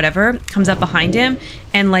 wife, whatever, comes up behind him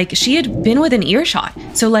and like she had been within earshot.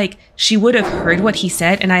 So like she would have heard what he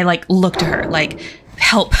said. And I like looked to her like,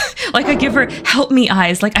 help. Like I give her help me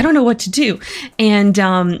eyes. Like I don't know what to do. And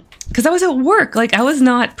because I was at work, like I was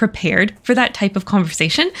not prepared for that type of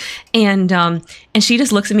conversation. And she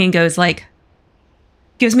just looks at me and goes like,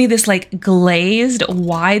 gives me this like glazed,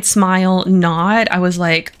 wide smile nod. I was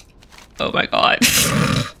like, oh my God.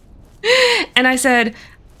 And I said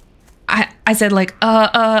like,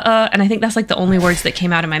 and I think that's like the only words that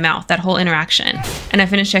came out of my mouth, that whole interaction. And I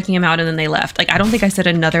finished checking them out and then they left. Like, I don't think I said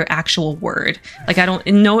another actual word. Like,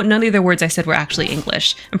 none of the other words I said were actually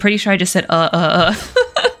English. I'm pretty sure I just said,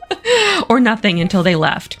 or nothing until they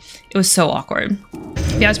left. It was so awkward.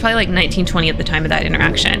 Yeah, I was probably like 19, 20 at the time of that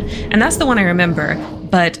interaction. And that's the one I remember.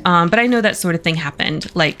 But I know that sort of thing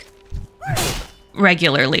happened like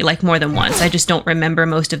regularly, like more than once. I just don't remember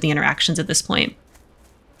most of the interactions at this point.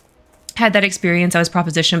 Had that experience. I was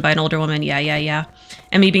propositioned by an older woman. Yeah.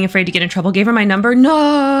 And me being afraid to get in trouble, gave her my number.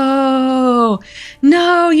 No,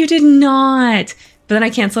 you did not. But then I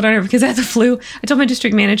canceled on her because I had the flu. I told my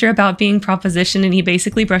district manager about being propositioned and he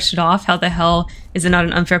basically brushed it off. How the hell is it not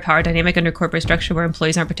an unfair power dynamic under corporate structure where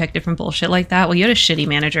employees aren't protected from bullshit like that? Well, you had a shitty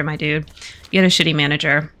manager, my dude. You had a shitty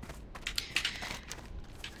manager.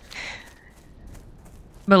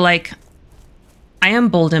 But like, I am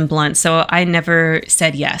bold and blunt, so I never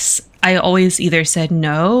said yes. I always either said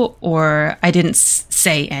no or I didn't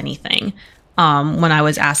say anything when I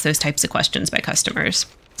was asked those types of questions by customers.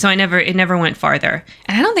 So it never went farther.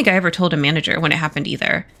 And I don't think I ever told a manager when it happened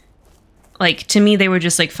either. Like, to me, they were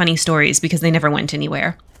just like funny stories because they never went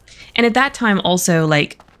anywhere. And at that time also,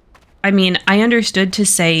 like, I mean, I understood to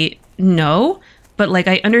say no, but like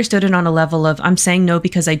I understood it on a level of I'm saying no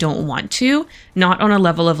because I don't want to, not on a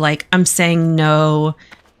level of like I'm saying no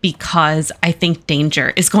because I think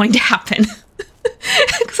danger is going to happen.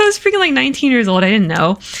 Because I was freaking like 19 years old. I didn't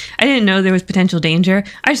know there was potential danger.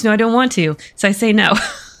 I just know I don't want to. So I say no.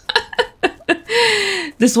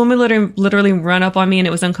 This woman literally run up on me and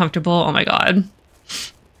it was uncomfortable. Oh my God.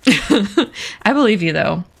 I believe you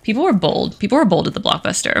though. People were bold. People were bold at the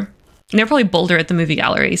Blockbuster. And they're probably bolder at the movie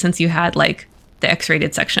gallery since you had like the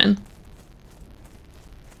X-rated section.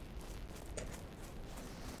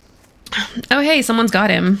 Oh, hey, someone's got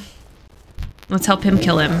him. Let's help him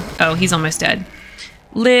kill him. Oh, he's almost dead.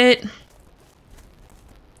 Lit.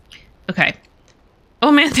 Okay.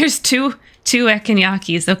 Oh man, there's two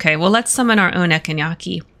Ekanyakis. Okay, well, let's summon our own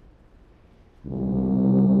Ekanyaki.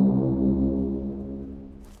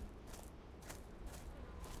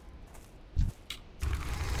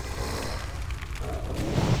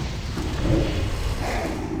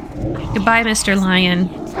 Goodbye, Mr. Lion.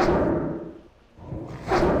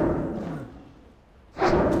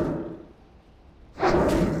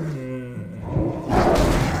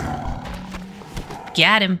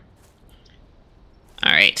 Get him.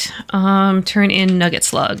 All right. Turn in nugget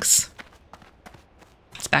slugs.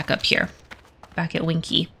 Let's back up here. Back at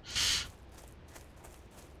Winky.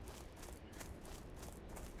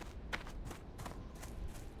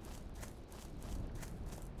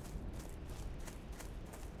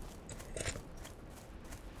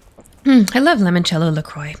 I love limoncello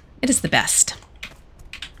LaCroix. It is the best.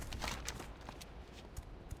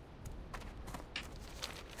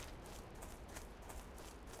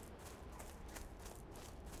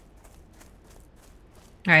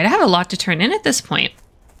 All right, I have a lot to turn in at this point.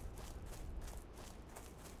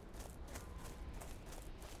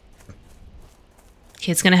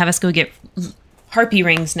 Okay, it's gonna have us go get harpy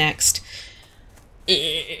rings next.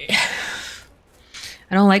 I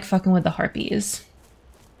don't like fucking with the harpies,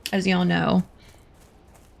 as y'all know.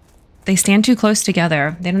 They stand too close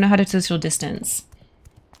together. They don't know how to social distance.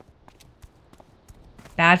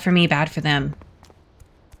 Bad for me, bad for them.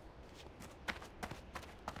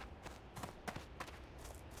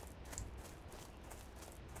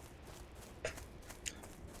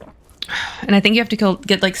 And I think you have to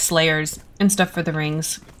get like slayers and stuff for the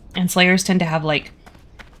rings. And slayers tend to have like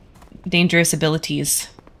dangerous abilities.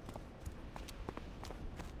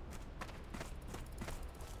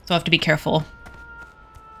 So I have to be careful.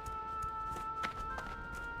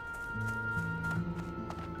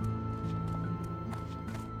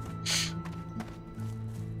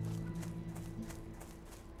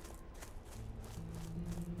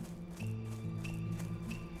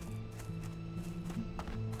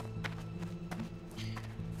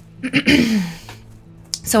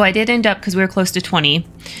 So I did end up, because we were close to 20,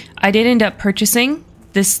 I did end up purchasing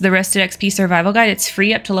the Rested XP Survival Guide. It's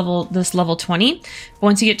free up to level 20. But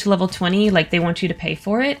once you get to level 20, like they want you to pay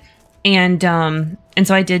for it. And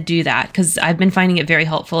so I did do that because I've been finding it very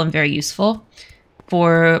helpful and very useful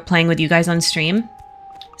for playing with you guys on stream.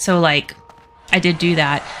 So like I did do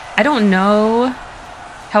that. I don't know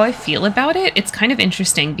how I feel about it. It's kind of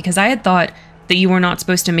interesting because I had thought that you were not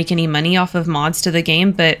supposed to make any money off of mods to the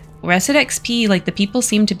game, but Rested XP, like the people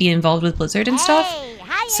seem to be involved with Blizzard and stuff.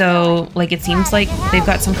 So like it seems like they've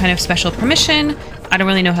got some kind of special permission. I don't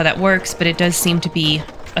really know how that works, but it does seem to be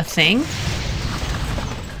a thing.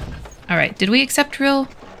 All right, did we accept real?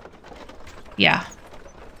 Yeah.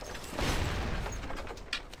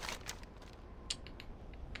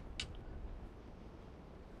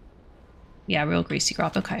 Yeah, real greasy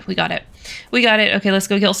grop. Okay, we got it. We got it. Okay, let's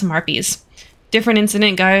go kill some harpies. Different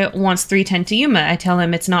incident, guy wants 310 to Yuma. I tell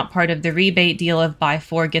him it's not part of the rebate deal of buy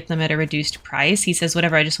 4, get them at a reduced price. He says,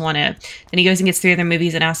 whatever, I just want it. Then he goes and gets 3 other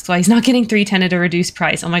movies and asks why he's not getting 310 at a reduced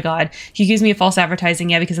price. Oh my God. He accused me of false advertising.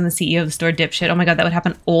 Yeah, because I'm the CEO of the store, dipshit. Oh my God, that would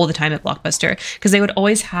happen all the time at Blockbuster. Because they would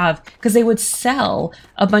always have, because they would sell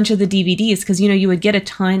a bunch of the DVDs. Because, you know, you would get a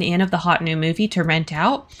ton in of the hot new movie to rent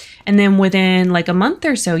out. And then within like a month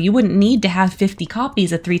or so, you wouldn't need to have 50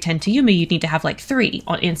 copies of 310 to Yuma. You'd need to have like 3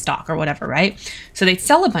 in stock or whatever, right? So they'd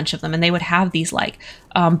sell a bunch of them and they would have these like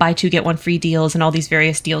buy 2, get 1 free deals and all these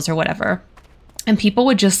various deals or whatever. And people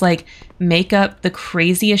would just like make up the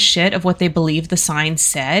craziest shit of what they believed the sign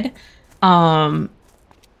said. And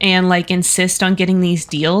like insist on getting these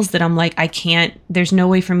deals that I'm like, I can't, there's no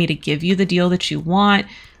way for me to give you the deal that you want.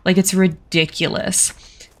 Like it's ridiculous.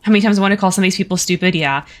 How many times I want to call some of these people stupid?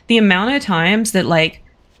 Yeah. The amount of times that like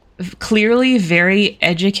clearly very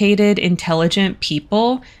educated, intelligent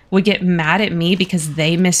people would get mad at me because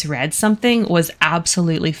they misread something was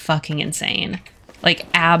absolutely fucking insane. Like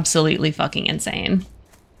absolutely fucking insane.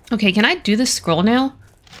 Okay, can I do this scroll now?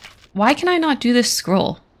 Why can I not do this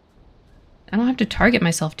scroll? I don't have to target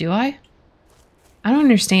myself, do I? I don't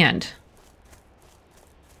understand.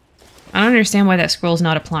 I don't understand why that scroll's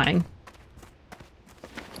not applying.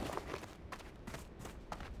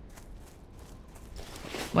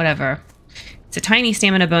 Whatever. It's a tiny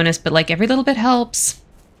stamina bonus, but like every little bit helps.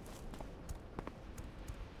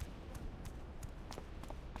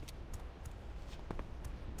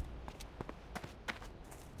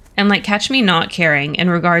 And like catch me not caring in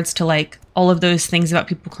regards to like all of those things about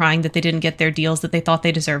people crying that they didn't get their deals that they thought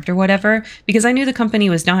they deserved or whatever, because I knew the company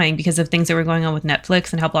was dying because of things that were going on with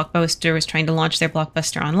Netflix and how Blockbuster was trying to launch their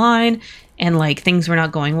Blockbuster online and like things were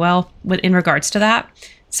not going well in regards to that.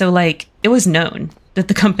 So like it was known that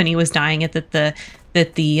the company was dying and that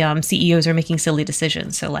the CEOs are making silly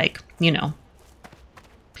decisions. So like, you know,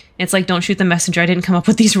 it's like, don't shoot the messenger. I didn't come up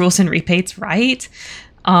with these rules and rebates, right?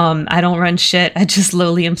 I don't run shit. I just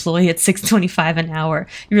lowly employ at $6.25 an hour.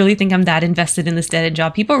 You really think I'm that invested in this dead-end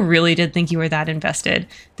job? People really did think you were that invested.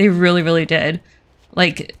 They really, really did.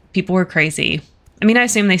 Like, people were crazy. I mean, I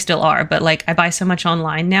assume they still are, but like, I buy so much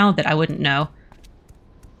online now that I wouldn't know.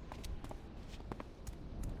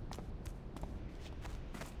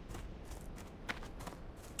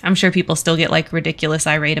 I'm sure people still get like ridiculous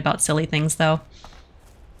irate about silly things though.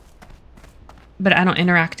 But I don't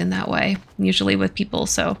interact in that way usually with people,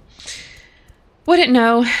 so wouldn't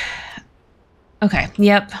know. Okay,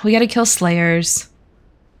 yep, we gotta kill slayers.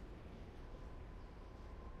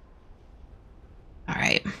 All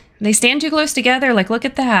right, they stand too close together. Like, look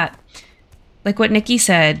at that. Like what Nikki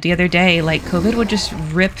said the other day, like COVID would just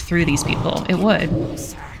rip through these people. It would.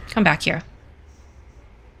 Come back here.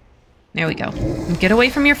 There we go. Get away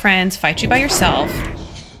from your friends. Fight you by yourself.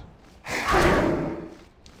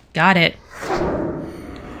 Got it.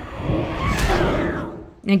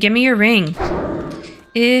 Now give me your ring.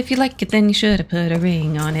 If you like it, then you should have put a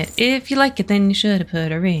ring on it. If you like it, then you should have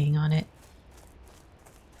put a ring on it.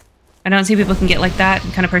 I don't see people can get like that.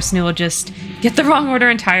 The kind of person who will just get the wrong order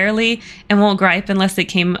entirely and won't gripe unless it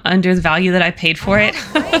came under the value that I paid for it.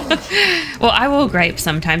 Well, I will gripe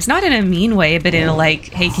sometimes. Not in a mean way, but in a like,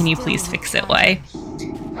 hey, can you please fix it way.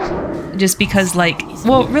 Just because like,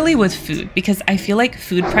 well, really with food, because I feel like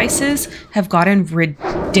food prices have gotten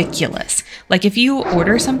ridiculous. Like if you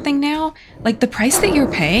order something now, like the price that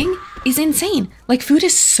you're paying is insane. Like food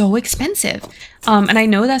is so expensive. And I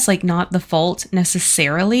know that's like not the fault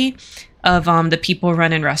necessarily of the people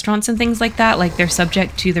running restaurants and things like that. Like they're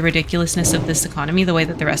subject to the ridiculousness of this economy the way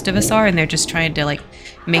that the rest of us are, and they're just trying to like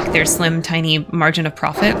make their slim tiny margin of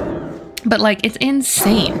profit. But like it's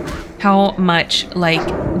insane how much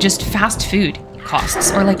like just fast food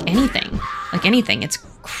costs, or like anything. It's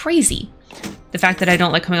crazy. The fact that I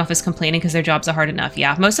don't like coming off as complaining because their jobs are hard enough.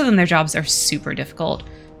 Yeah, most of them, their jobs are super difficult.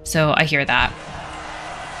 So I hear that.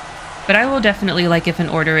 But I will definitely, like, if an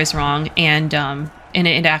order is wrong and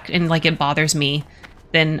like it bothers me,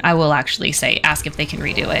 then I will actually ask if they can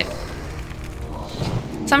redo it.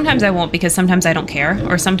 Sometimes I won't, because sometimes I don't care,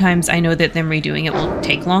 or sometimes I know that them redoing it will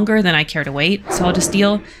take longer than I care to wait, so I'll just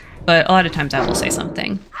deal. But a lot of times I will say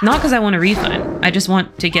something. Not because I want a refund. I just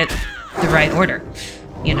want to get the right order,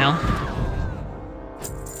 you know?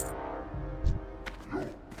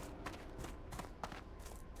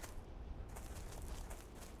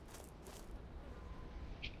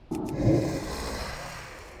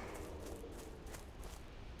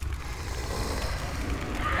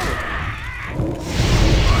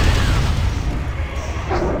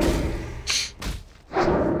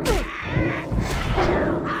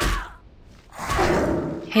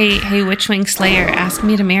 Hey, Witchwing Slayer, ask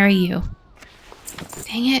me to marry you.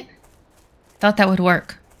 Dang it. Thought that would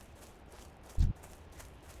work.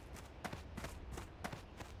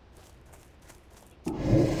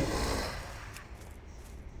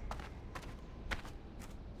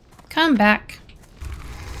 Come back.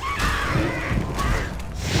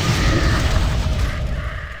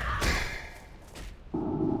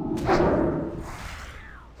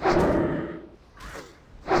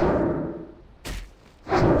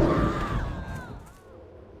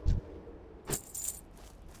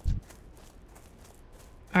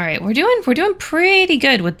 All right, we're doing pretty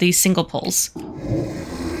good with these single pulls. I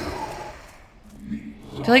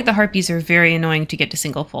feel like the harpies are very annoying to get to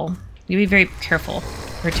single pull. You be very careful,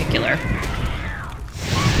 particular.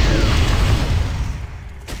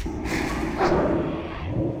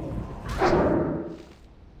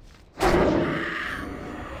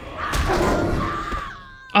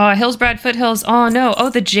 Oh, Hillsbrad Foothills. Oh no. Oh,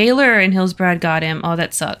 the jailer in Hillsbrad got him. Oh,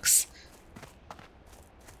 that sucks.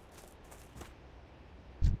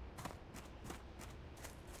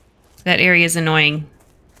 That area is annoying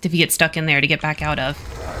if you get stuck in there to get back out of.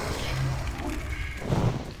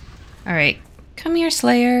 All right, come here,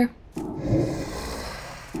 Slayer.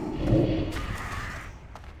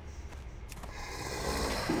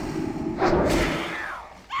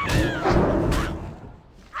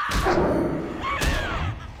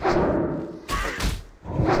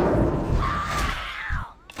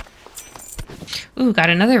 Ooh, got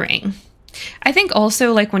another ring. I think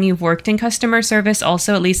also, like, when you've worked in customer service,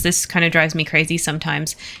 also, at least this kind of drives me crazy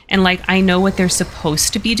sometimes. And, like, I know what they're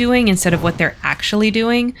supposed to be doing instead of what they're actually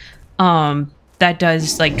doing. That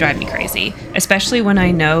does, like, drive me crazy. Especially when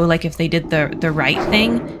I know, like, if they did the right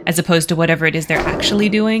thing, as opposed to whatever it is they're actually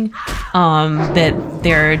doing, that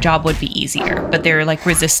their job would be easier. But they're, like,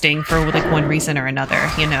 resisting for, like, one reason or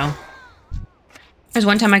another, you know? There's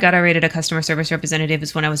one time I got irate at a customer service representative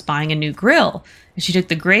is when I was buying a new grill. And she took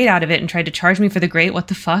the grate out of it and tried to charge me for the grate. What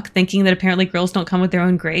the fuck? Thinking that apparently grills don't come with their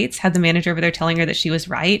own grates. Had the manager over there telling her that she was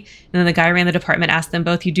right. And then the guy around the department asked them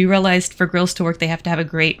both, you do realize for grills to work, they have to have a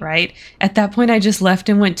grate, right? At that point, I just left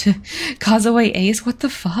and went to Causeway Ace. What the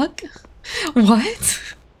fuck?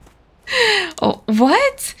 What? Oh,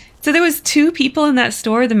 what? So there was two people in that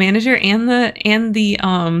store, the manager and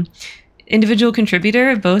the individual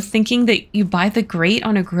contributor, both thinking that you buy the grate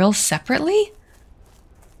on a grill separately?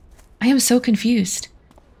 I am so confused.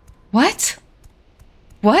 What?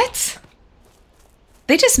 What?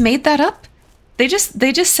 They just made that up? They just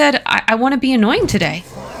said, I want to be annoying today.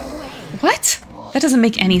 What? That doesn't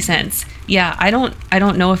make any sense. Yeah, I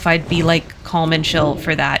don't know if I'd be like calm and chill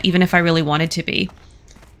for that, even if I really wanted to be.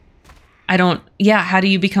 Yeah, how do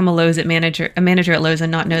you become a manager at Lowe's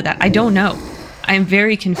and not know that? I don't know. I'm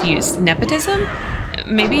very confused. Nepotism?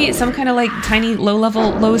 maybe some kind of like tiny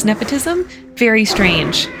low-level Lowe's nepotism? Very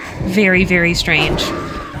strange. Very, very strange.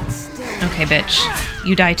 Okay, bitch.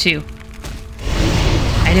 You die too.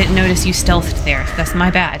 I didn't notice you stealthed there. That's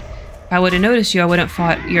my bad. If I would have noticed you, I wouldn't have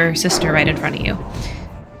fought your sister right in front of you.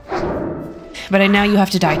 But now you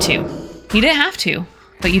have to die too. You didn't have to,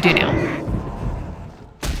 but you do now.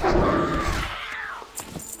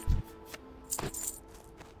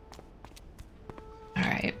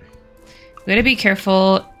 Alright. We gotta be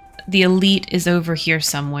careful. The elite is over here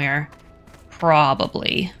somewhere.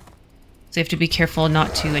 Probably. So you have to be careful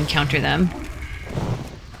not to encounter them.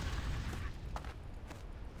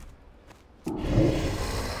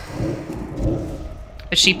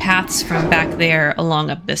 But she paths from back there along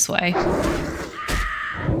up this way.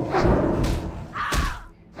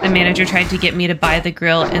 The manager tried to get me to buy the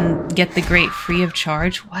grill and get the grate free of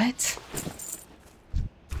charge. What?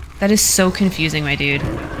 That is so confusing, my dude.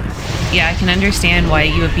 Yeah, I can understand why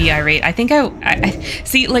you would be irate. I think I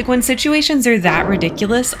see, like, when situations are that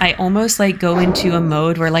ridiculous, I almost like go into a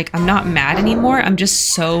mode where like I'm not mad anymore. I'm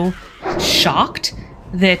just so shocked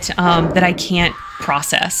that that I can't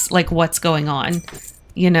process like what's going on,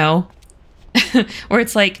 you know? Or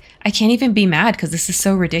it's like I can't even be mad because this is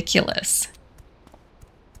so ridiculous.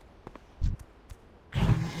 I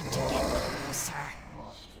need to get closer.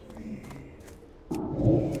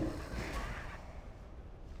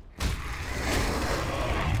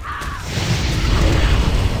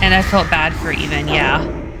 And I felt bad for even, yeah.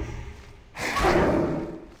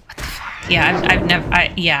 What the fuck? Yeah, I've never,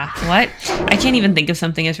 yeah, what? I can't even think of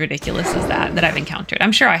something as ridiculous as that I've encountered.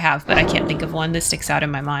 I'm sure I have, but I can't think of one that sticks out in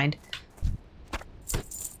my mind.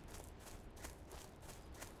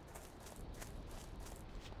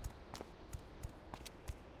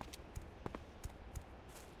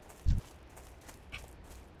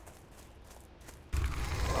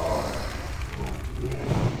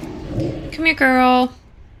 Come here, girl.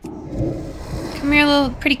 Come here, little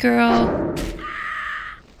pretty girl.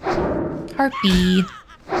 Harpy.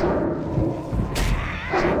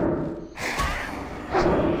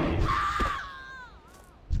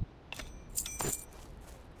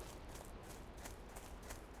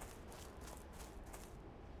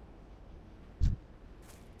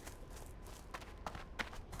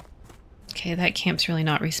 Okay, that camp's really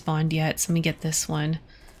not respawned yet, so let me get this one.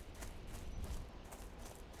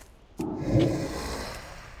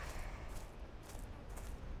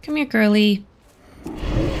 Come here, girly.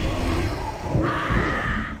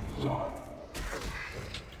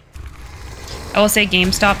 I will say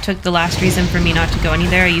GameStop took the last reason for me not to go any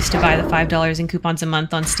there. I used to buy the $5 in coupons a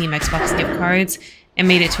month on Steam Xbox gift cards and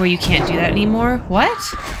made it to where you can't do that anymore. What?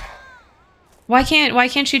 Why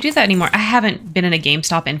can't you do that anymore? I haven't been in a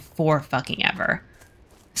GameStop in for fucking ever.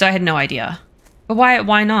 So I had no idea. But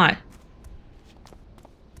why not?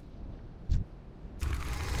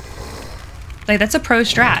 Like, that's a pro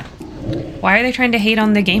strat. Why are they trying to hate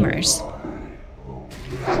on the gamers?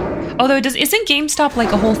 Although isn't GameStop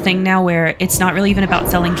like a whole thing now where it's not really even about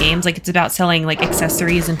selling games, like it's about selling like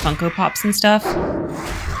accessories and Funko Pops and stuff?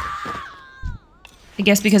 I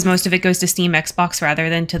guess because most of it goes to Steam Xbox rather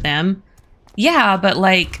than to them. Yeah, but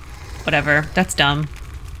like, whatever, that's dumb.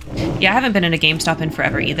 Yeah, I haven't been in a GameStop in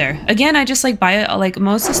forever either. Again, I just like buy it, like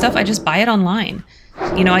most of the stuff, I just buy it online.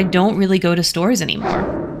 You know, I don't really go to stores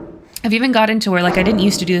anymore. I've even gotten to where, like, I didn't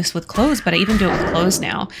used to do this with clothes, but I even do it with clothes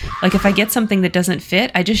now. Like, if I get something that doesn't fit,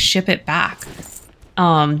 I just ship it back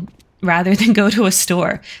rather than go to a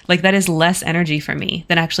store. Like, that is less energy for me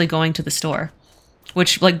than actually going to the store,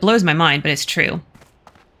 which, like, blows my mind, but it's true.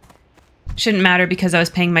 Shouldn't matter because I was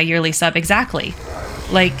paying my yearly sub. Exactly.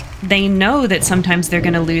 Like, they know that sometimes they're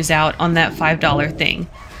going to lose out on that $5 thing.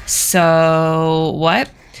 So, what?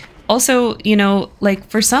 Also, you know, like,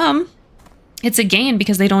 for some, it's a gain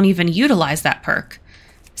because they don't even utilize that perk.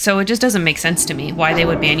 So it just doesn't make sense to me why they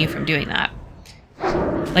would ban you from doing that.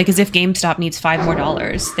 Like, as if GameStop needs $5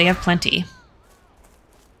 more. They have plenty.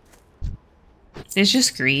 It's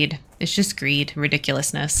just greed. It's just greed.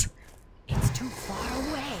 Ridiculousness. It's too far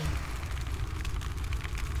away.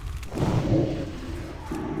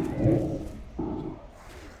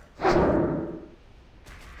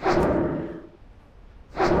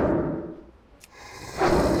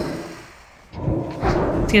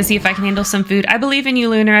 Gonna see if I can handle some food. I believe in you,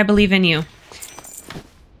 Lunar. I believe in you.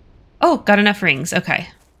 Oh, got enough rings. Okay.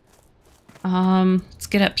 Let's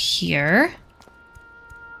get up here.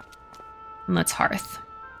 And let's hearth.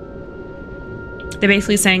 They're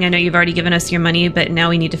basically saying, I know you've already given us your money, but now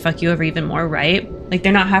we need to fuck you over even more, right? Like,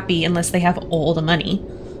 they're not happy unless they have all the money.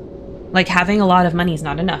 Like, having a lot of money is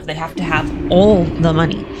not enough. They have to have all the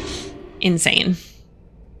money. Insane.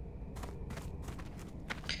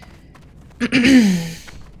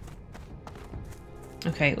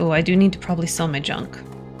 Okay, oh, I do need to probably sell my junk.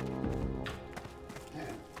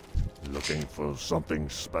 Looking for something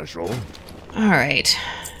special? Alright.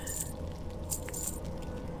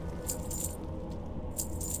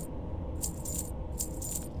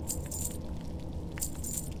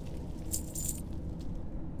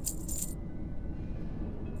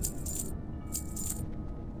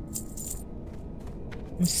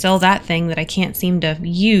 Sell that thing that I can't seem to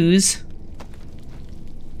use.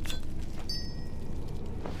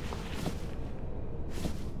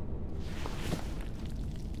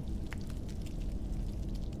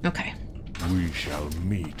 Okay. We shall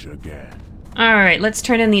meet again. Alright, let's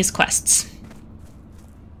turn in these quests.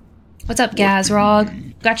 What's up,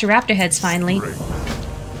 Gazrog? Got your raptor heads finally.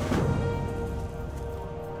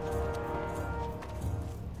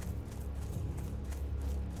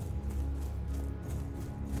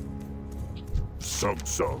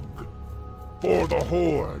 Sug. For the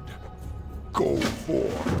Horde. Go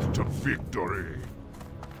forth to victory.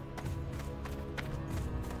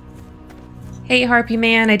 Hey, Harpy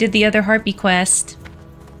Man, I did the other Harpy quest.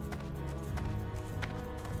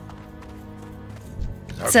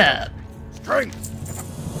 What's up?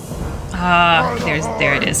 Strength. Ah,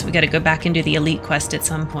 there it is. We gotta go back and do the elite quest at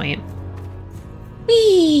some point.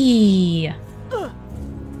 Whee!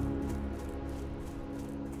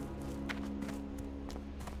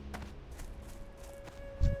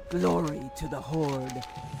 Glory to the Horde.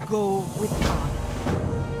 Go with honor.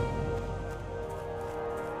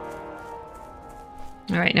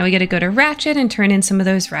 Alright, now we gotta go to Ratchet and turn in some of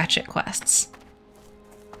those Ratchet quests.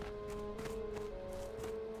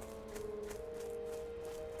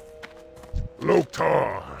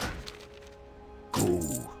 Loktar. Go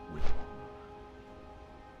with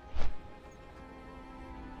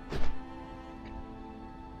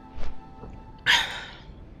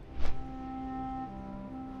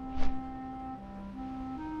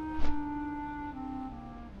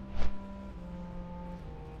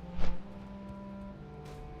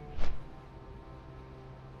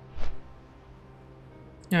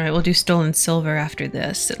Alright, we'll do Stolen Silver after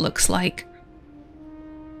this, it looks like.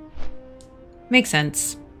 Makes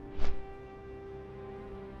sense.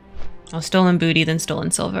 Oh, Stolen Booty, then Stolen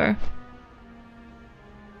Silver.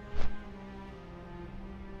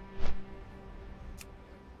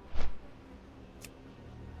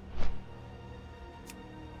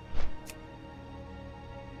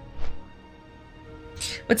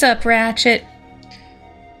 What's up, Ratchet?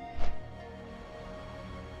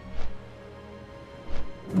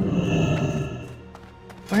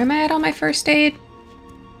 Where am I at on my first aid?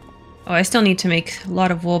 Oh, I still need to make a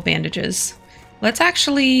lot of wool bandages. Let's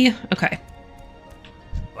actually... Okay.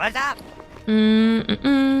 What's up?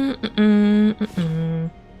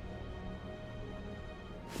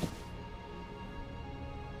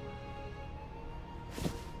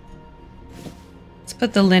 Let's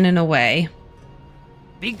put the linen away.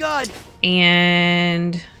 Be good.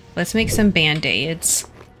 And let's make some band-aids.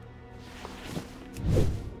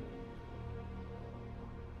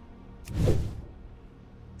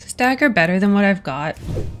 Is this dagger better than what I've got?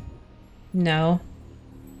 No.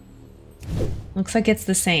 Looks like it's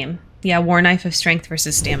the same. Yeah, War Knife of Strength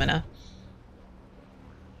versus Stamina.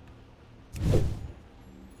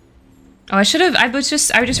 Oh, I should have... I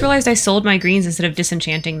just realized I sold my greens instead of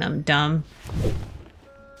disenchanting them. Dumb.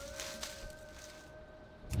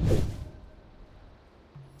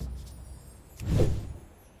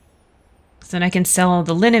 So then I can sell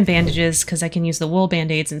the linen bandages because I can use the wool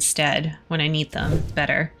band-aids instead when I need them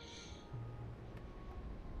better.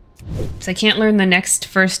 So I can't learn the next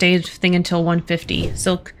first aid thing until 150.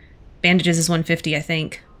 Silk bandages is 150, I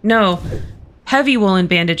think. No, heavy woolen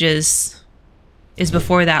bandages is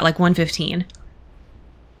before that, like 115.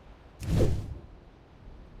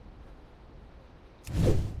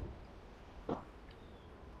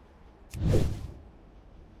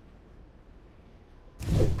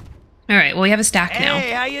 All right, well, we have a stack now.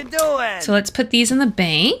 Hey, how you doing? So let's put these in the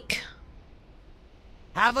bank.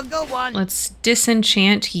 Have a good one. Let's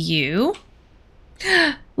disenchant you.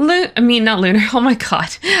 Not Lunar. Oh my god.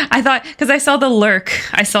 I thought, because I saw the lurk.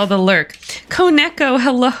 Koneko,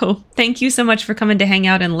 hello. Thank you so much for coming to hang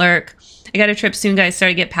out and lurk. I got a trip soon, guys.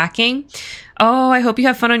 Sorry to get packing. Oh, I hope you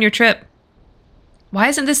have fun on your trip. Why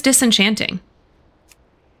isn't this disenchanting?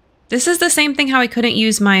 This is the same thing how I couldn't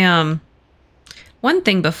use my, one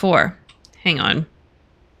thing before. Hang on.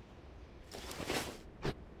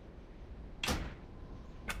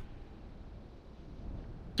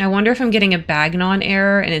 I wonder if I'm getting a Bagnon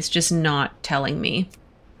error and it's just not telling me.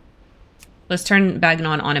 Let's turn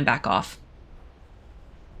Bagnon on and back off.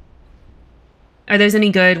 Are those any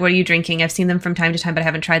good? What are you drinking? I've seen them from time to time, but I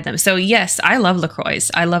haven't tried them. So yes, I love LaCroix.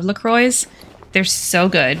 I love LaCroix. They're so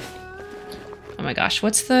good. Oh my gosh,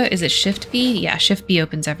 what's the... Is it Shift B? Yeah, Shift B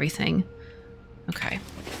opens everything. Okay.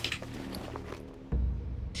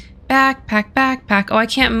 Backpack, backpack. Oh, I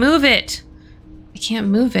can't move it. I can't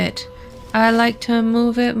move it. I like to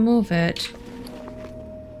move it, move it.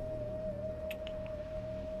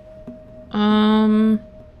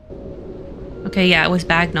 Okay, yeah, it was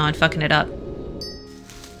Bagnon fucking it up.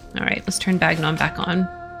 Alright, let's turn Bagnon back on.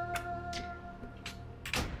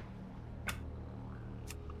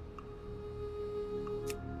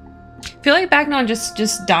 I feel like Bagnon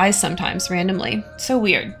just dies sometimes randomly. So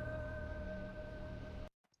weird.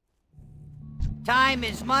 Time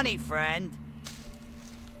is money, friend.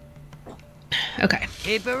 Okay.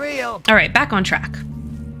 Keep it real. Alright, back on track.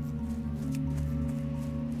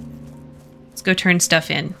 Let's go turn stuff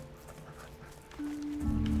in.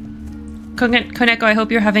 Koneko, I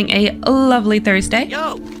hope you're having a lovely Thursday.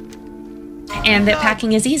 Yo! And that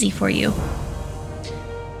packing is easy for you.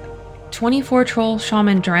 24 troll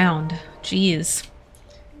shaman drowned. Jeez.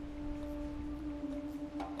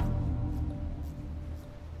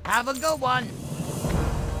 Have a good one.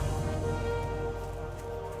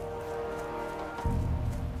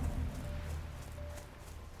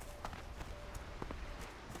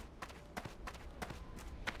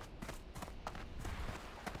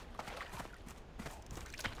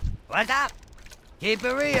 What's up? Keep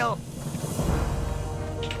it real.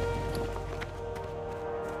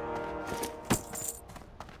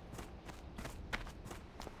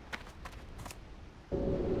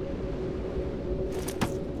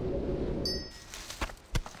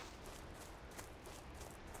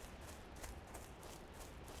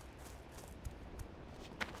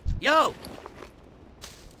 Yo!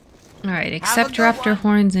 Alright, accept raptor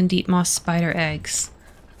horns and deep moss spider eggs.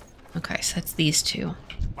 Okay, so that's these two.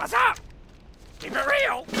 What's up? Keep it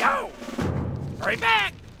real. Yo! Hurry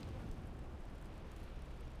back!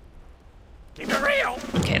 Keep it real.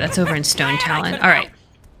 Okay, that's over in Stone Talon. Alright.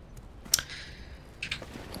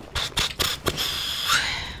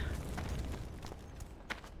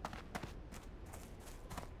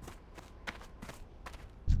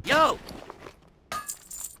 Yo!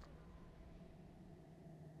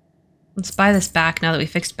 Let's buy this back now that we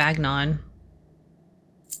fixed Bagnon.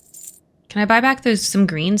 Can I buy back those some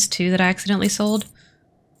greens too that I accidentally sold?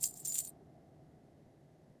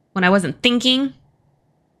 When I wasn't thinking?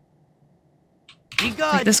 Be good.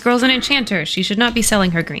 Like, this girl's an enchanter. She should not be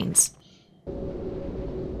selling her greens.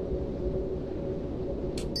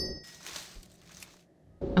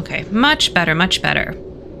 Okay, much better, much better.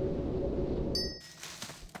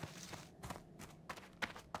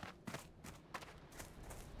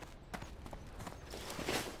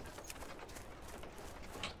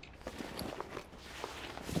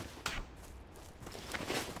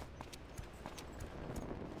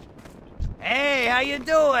 Hey, how you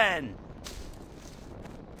doing?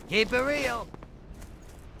 Keep it real.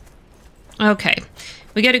 Okay,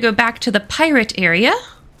 we gotta go back to the pirate area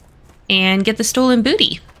and get the stolen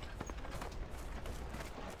booty.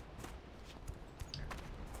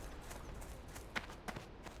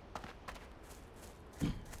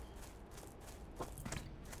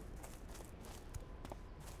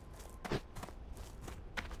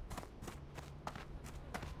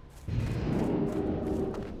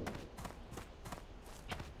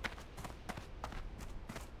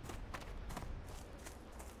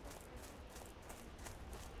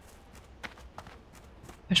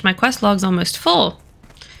 Gosh, my quest log's almost full.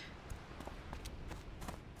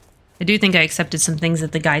 I do think I accepted some things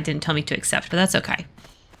that the guide didn't tell me to accept, but that's okay.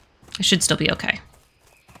 I should still be okay.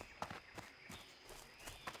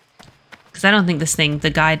 Because I don't think this thing, the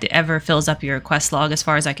guide, ever fills up your quest log as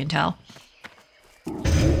far as I can tell.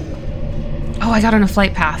 Oh, I got on a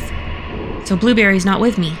flight path. So Blueberry's not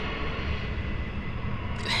with me.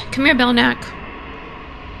 Come here, Belknack.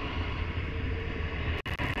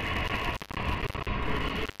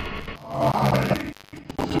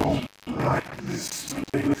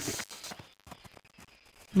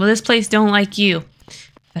 Well, this place don't like you,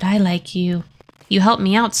 but I like you. You helped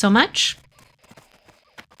me out so much.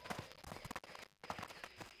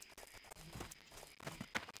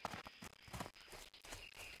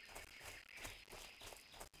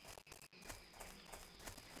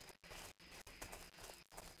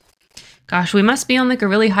 Gosh, we must be on like a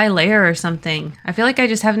really high layer or something. I feel like I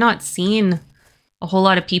just have not seen a whole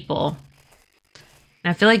lot of people. And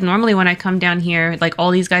I feel like normally when I come down here, like all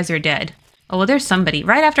these guys are dead. Oh, well, there's somebody.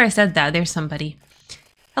 Right after I said that, there's somebody.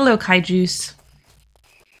 Hello, Kaijuice.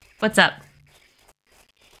 What's up?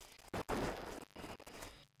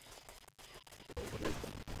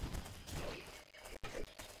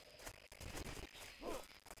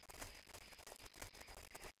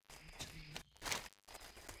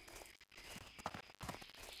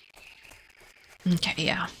 Okay,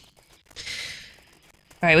 yeah.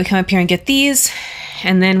 All right, we come up here and get these,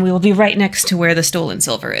 and then we will be right next to where the stolen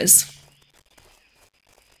silver is.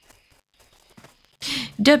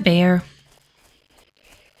 Da bear.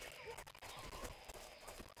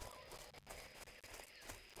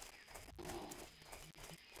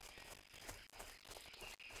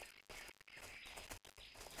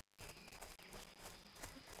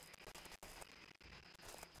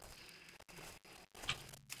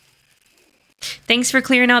 Thanks for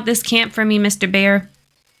clearing out this camp for me, Mr. Bear.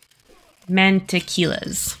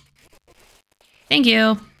 Mantequillas. Thank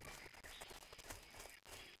you.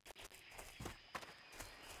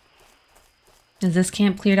 Is this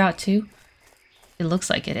camp cleared out too? It looks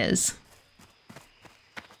like it is.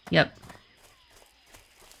 Yep.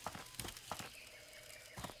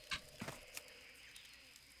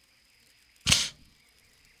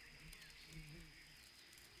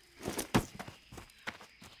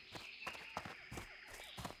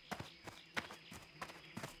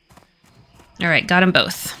 All right, got them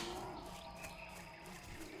both.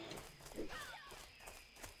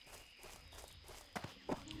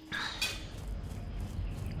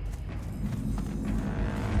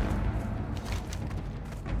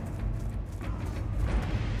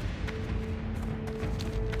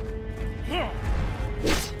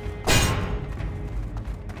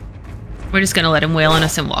 We're just gonna let him wail on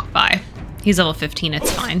us and walk by. He's level 15,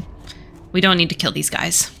 it's fine. We don't need to kill these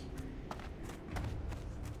guys.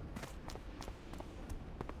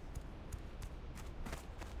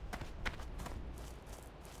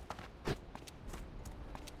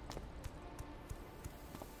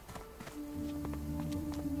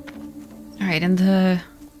 Alright, and the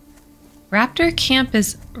raptor camp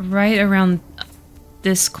is right around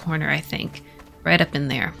this corner, I think. Right up in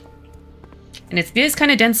there. And it is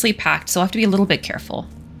kind of densely packed, so I'll have to be a little bit careful.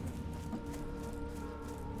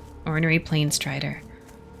 Ornery Plain Strider.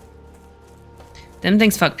 Them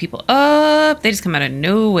things fuck people up. They just come out of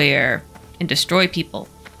nowhere and destroy people.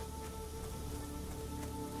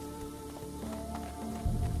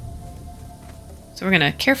 So we're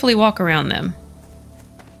gonna carefully walk around them.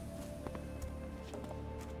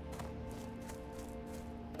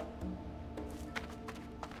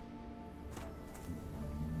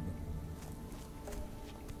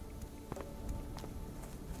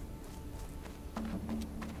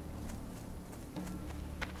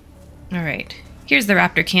 All right, here's the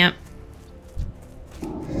raptor camp.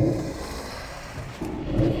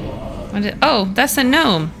 Oh, that's a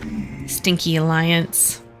gnome. Stinky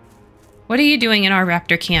Alliance. What are you doing in our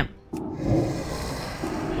raptor camp?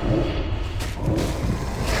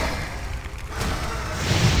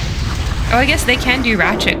 Oh, I guess they can do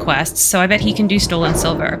ratchet quests, so I bet he can do stolen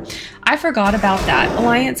silver. I forgot about that.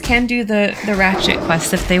 Alliance can do the ratchet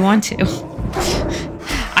quests if they want to.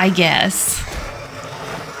 I guess.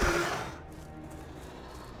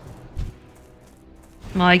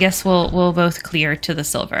 Well, I guess we'll both clear to the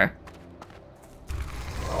silver.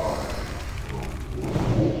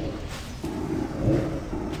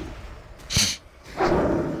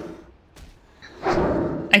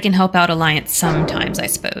 I can help out Alliance sometimes, I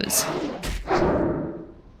suppose.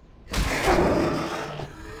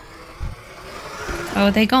 Oh,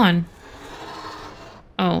 are they gone?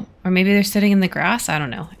 Oh, or maybe they're sitting in the grass? I don't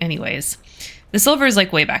know. Anyways, the silver is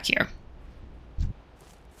like way back here.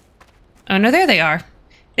 Oh no, there they are.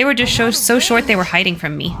 They were just so short they were hiding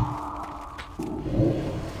from me.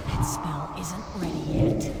 That spell isn't ready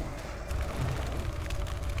yet.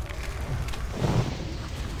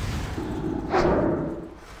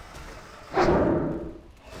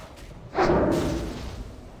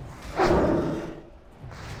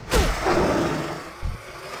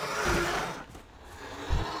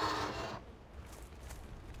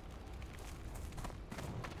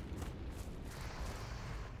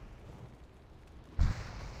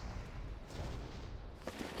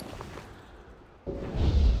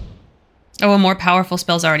 Oh, a more powerful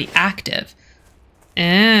spell's already active. Oh.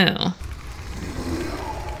 I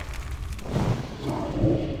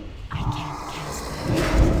can't cast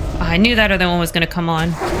that. I knew that other one was going to come on.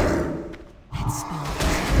 That spell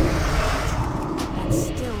isn't ready yet. That's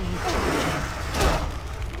still recharging.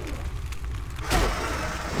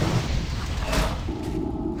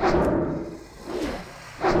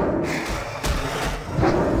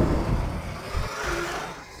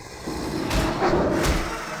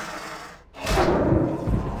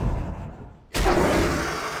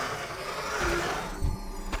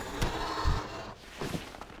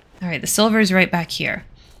 All right, the silver's right back here.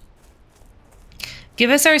 Give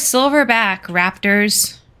us our silver back,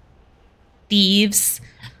 raptors. Thieves.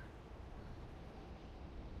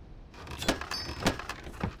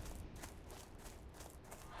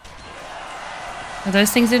 Oh,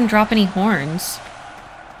 those things didn't drop any horns.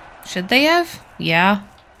 Should they have? Yeah.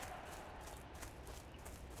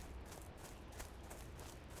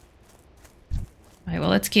 Alright, well,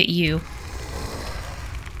 let's get you.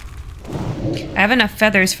 I have enough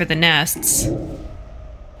feathers for the nests.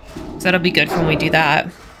 So that'll be good for when we do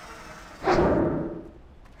that.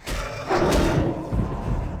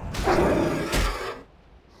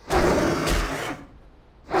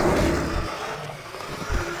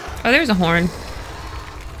 Oh, there's a horn.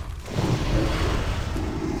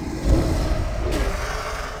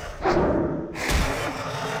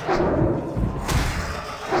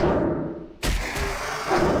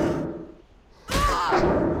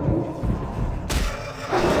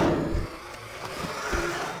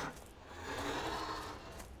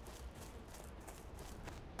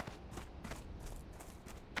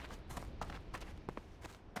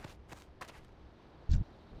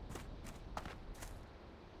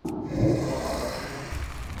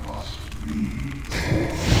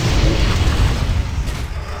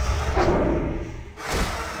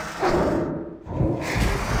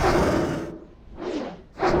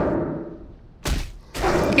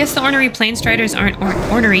 I guess the ornery planestriders aren't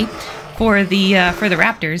ornery for the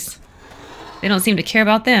raptors. They don't seem to care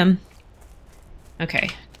about them. Okay,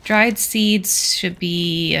 dried seeds should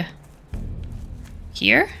be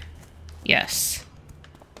here. Yes.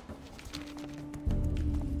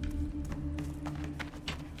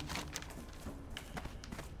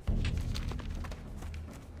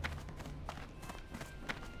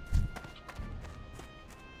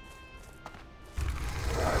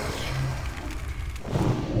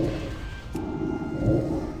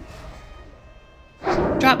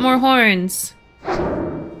 Drop more horns.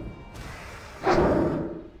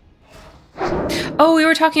 Oh, we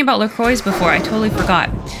were talking about LaCroix before. I totally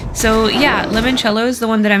forgot. So yeah, limoncello is the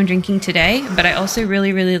one that I'm drinking today, but I also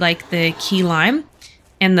really, really like the key lime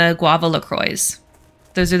and the guava LaCroix.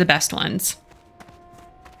 Those are the best ones.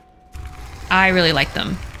 I really like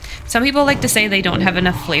them. Some people like to say they don't have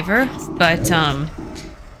enough flavor, but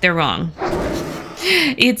they're wrong.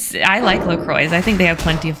 I like LaCroix. I think they have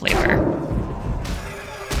plenty of flavor.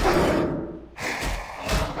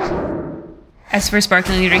 As for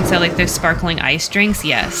sparkling drinks, I like those sparkling ice drinks.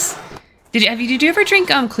 Yes. Did you ever drink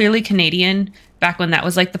Clearly Canadian back when that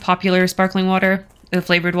was like the popular sparkling water, the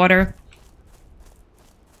flavored water?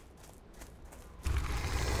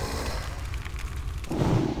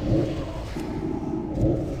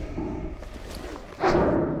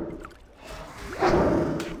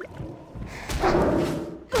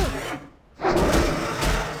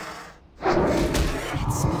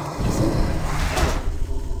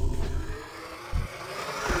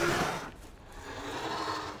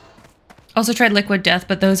 Also tried Liquid Death,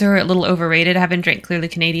 but those are a little overrated. I haven't drank Clearly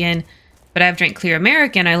Canadian, but I've drank Clear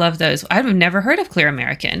American. I love those. I've never heard of Clear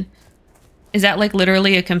American. Is that like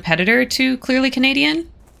literally a competitor to Clearly Canadian?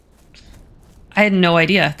 I had no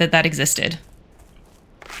idea that that existed.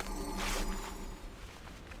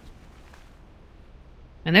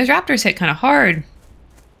 And those raptors hit kind of hard.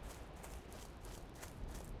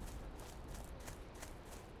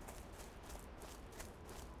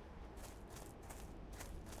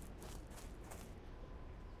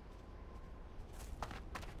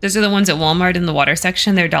 Those are the ones at Walmart in the water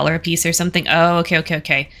section. They're $1 a piece or something. Oh,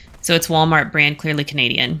 okay. So it's Walmart brand Clearly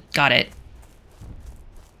Canadian. Got it.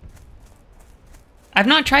 I've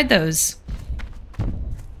not tried those.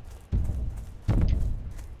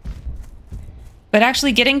 But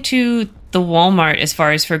actually getting to the Walmart as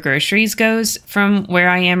far as for groceries goes from where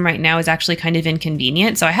I am right now is actually kind of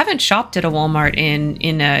inconvenient. So I haven't shopped at a Walmart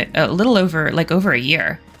in a little over a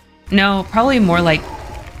year. No, probably more like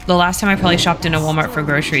the last time I probably shopped in a Walmart for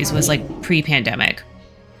groceries was like pre-pandemic.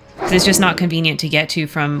 Because it's just not convenient to get to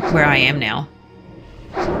from where I am now.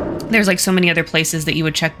 There's like so many other places that you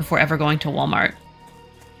would check before ever going to Walmart.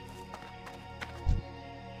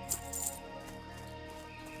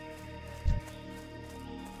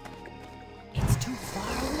 It's too far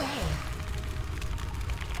away.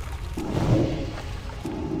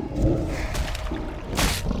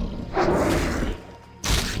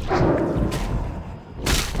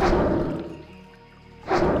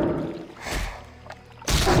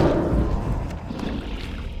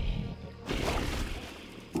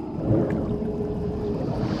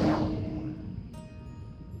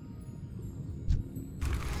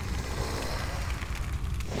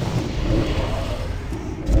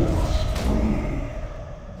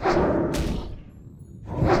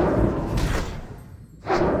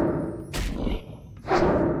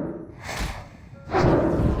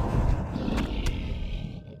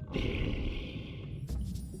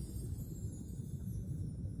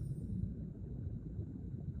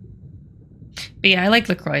 But yeah, I like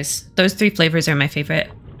LaCroix. Those 3 flavors are my favorite.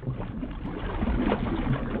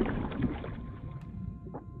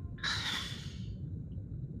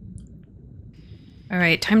 All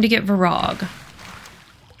right, time to get Virag.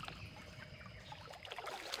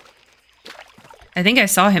 I think I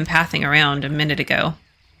saw him pathing around a minute ago.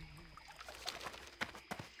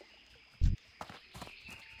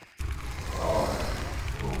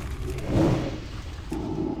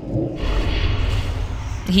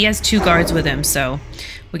 He has 2 guards with him, so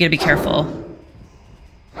we gotta be careful.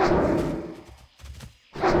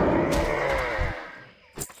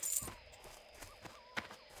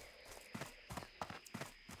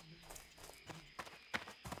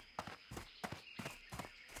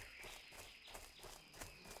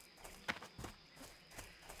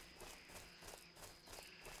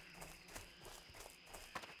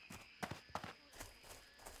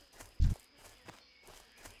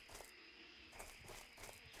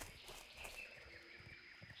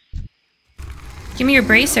 Give me your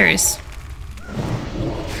bracers.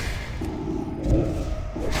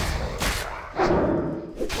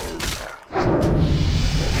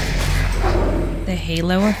 The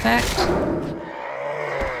halo effect?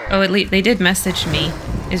 Oh, at least they did message me.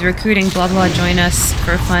 Is recruiting blah blah, join us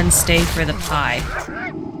for fun, stay for the pie.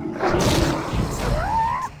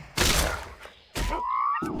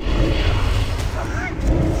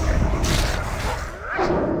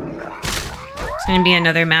 It's gonna be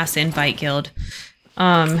another mass invite guild.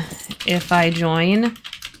 If I join,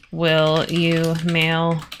 will you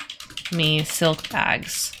mail me silk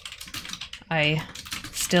bags? I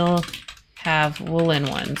still have woolen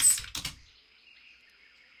ones.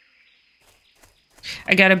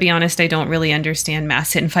 I gotta be honest, I don't really understand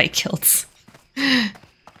mass invite guilds.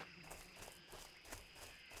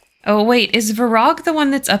 Oh wait, is Virag the one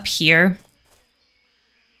that's up here?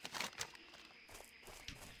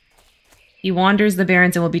 He wanders the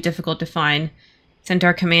barrens and will be difficult to find.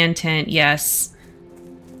 Centaur command tent, yes.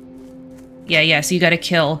 Yeah, so you gotta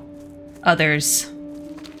kill others.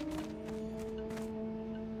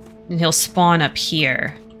 And he'll spawn up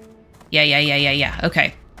here. Yeah.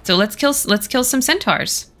 Okay. So let's kill some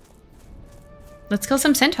centaurs. Let's kill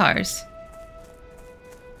some centaurs.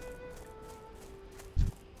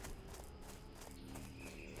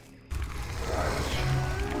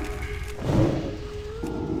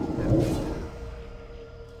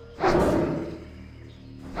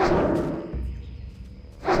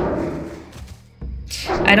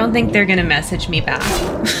 I don't think they're gonna message me back.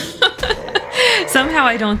 Somehow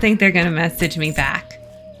I don't think they're gonna message me back.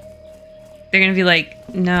 They're gonna be like,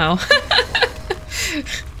 no.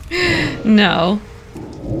 No.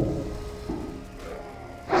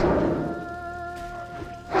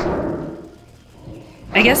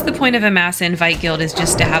 I guess the point of a mass invite guild is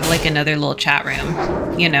just to have like another little chat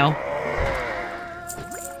room, you know?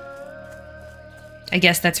 I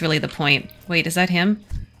guess that's really the point. Wait, is that him?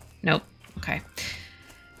 Nope. Okay.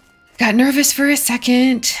 Got nervous for a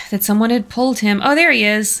second that someone had pulled him. Oh, there he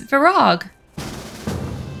is. Virag.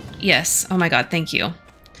 Yes. Oh my god, thank you.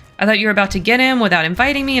 I thought you were about to get him without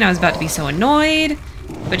inviting me, and I was about to be so annoyed.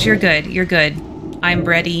 But you're good. You're good. I'm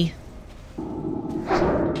ready.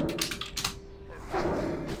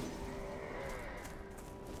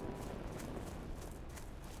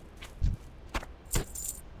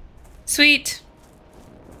 Sweet.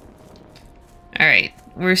 Alright.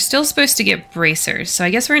 We're still supposed to get bracers, so I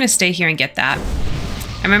guess we're going to stay here and get that.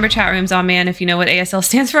 I remember chat rooms, oh man, if you know what ASL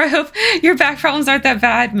stands for, I hope your back problems aren't that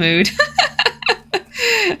bad mood.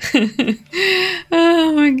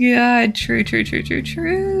 Oh my god, true.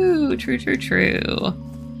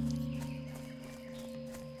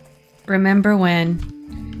 Remember when.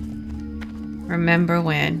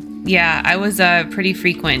 Yeah, I was pretty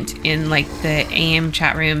frequent in like the AIM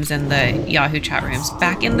chat rooms and the Yahoo chat rooms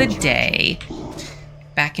back in the day.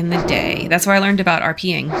 That's where I learned about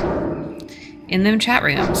RPing. In them chat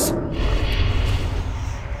rooms.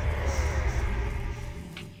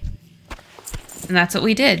 And that's what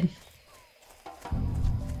we did.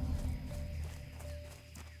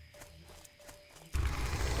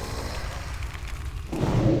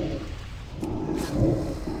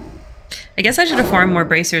 I guess I should have farmed more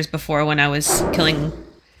bracers before when I was killing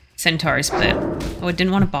centaurs, but I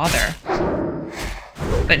didn't want to bother.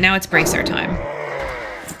 But now it's bracer time.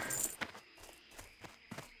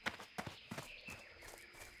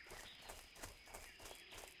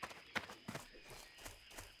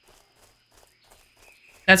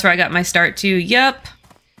 That's where I got my start too. Yep.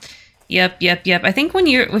 I think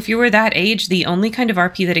if you were that age, the only kind of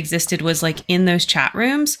RP that existed was like in those chat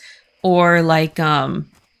rooms or like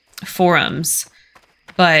forums.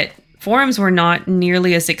 But forums were not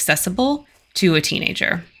nearly as accessible to a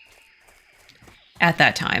teenager at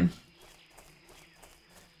that time.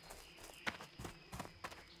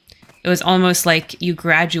 It was almost like you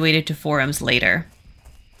graduated to forums later.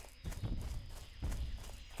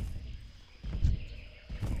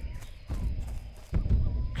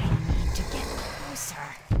 I need to get closer.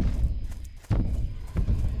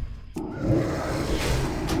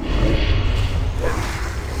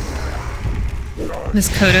 This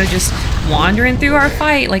Kodo just wandering through our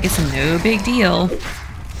fight like it's no big deal.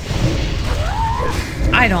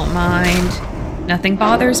 I don't mind. Nothing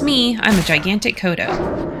bothers me. I'm a gigantic Kodo.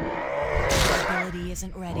 My ability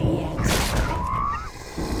isn't ready yet.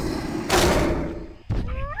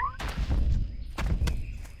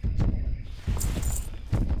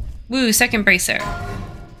 Woo, second bracer.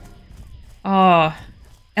 Oh,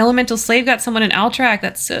 Elemental Slave got someone in Altrak.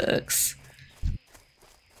 That sucks.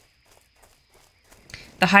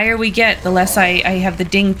 The higher we get, the less I have the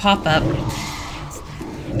ding pop up.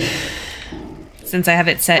 Since I have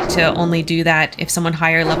it set to only do that if someone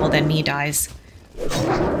higher level than me dies.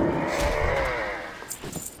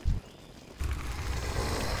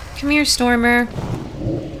 Come here, Stormer.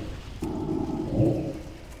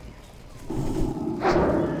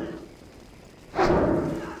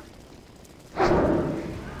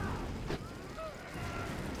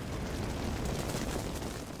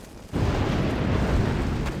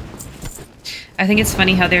 I think it's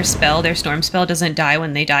funny how their storm spell doesn't die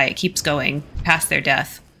when they die. It keeps going past their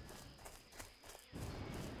death.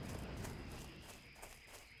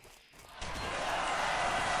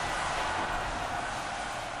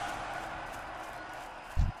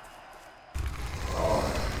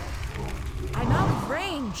 I'm out of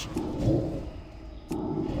range.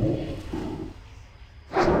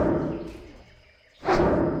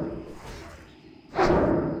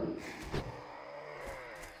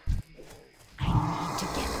 I need to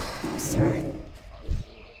get closer.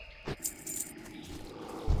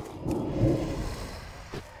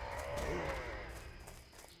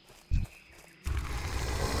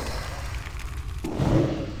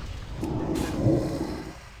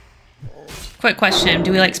 Quick question,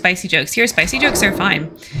 do we like spicy jokes? Here, spicy jokes are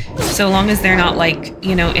fine. So long as they're not like,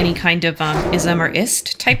 you know, any kind of ism or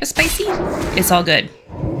ist type of spicy, it's all good.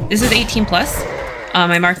 This is 18 plus.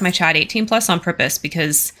 I marked my chat 18 plus on purpose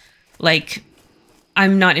because, like,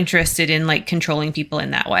 I'm not interested in, like, controlling people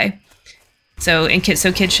in that way. So,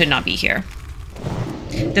 so kids should not be here.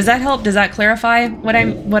 Does that help? Does that clarify what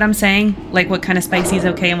I'm saying? Like, what kind of spicy is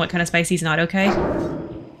okay and what kind of spicy is not okay?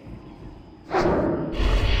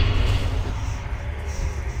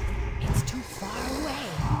 It's too far away.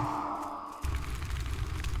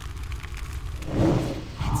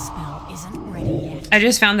 That spell isn't ready yet. I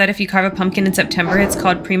just found that if you carve a pumpkin in September, it's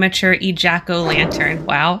called premature ejac-o-lantern.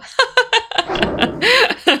 Wow.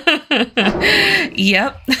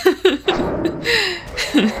 Yep.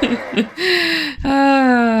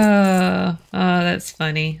 Oh, that's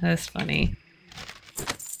funny. That's funny.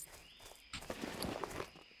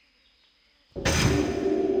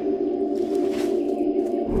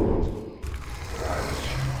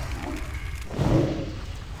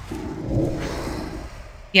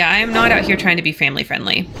 Yeah, I am not out here trying to be family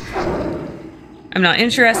friendly. I'm not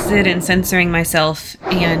interested in censoring myself,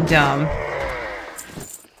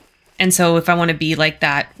 and so if I want to be like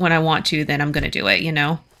that when I want to, then I'm going to do it, you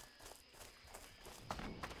know?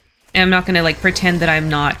 And I'm not going to, like, pretend that I'm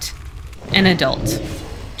not an adult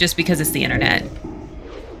just because it's the internet.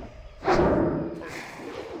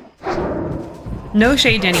 No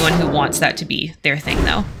shade to anyone who wants that to be their thing,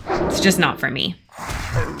 though. It's just not for me.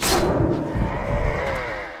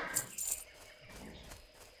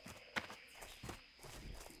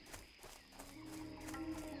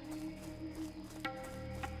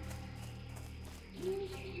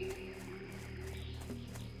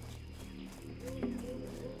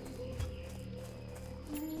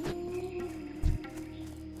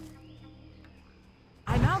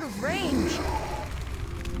 I'm out of range.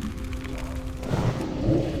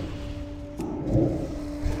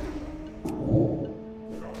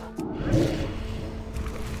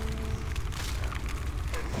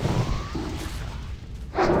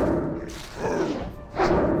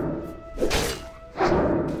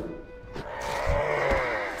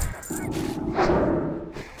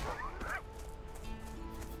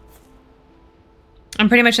 I'm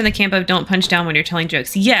pretty much in the camp of don't punch down when you're telling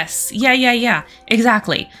jokes. Yes. Yeah.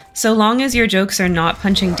 Exactly. So long as your jokes are not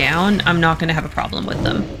punching down, I'm not going to have a problem with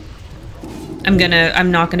them.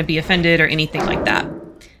 I'm not going to be offended or anything like that.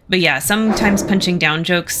 But yeah, sometimes punching down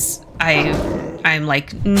jokes, I'm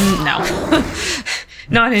like, no.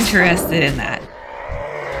 Not interested in that.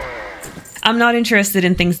 I'm not interested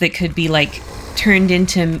in things that could be like turned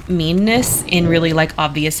into meanness in really like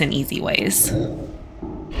obvious and easy ways.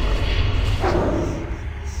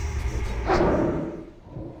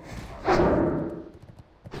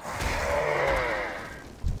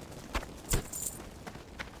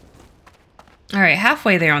 All right,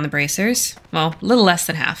 halfway there on the bracers. Well, a little less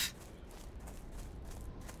than half.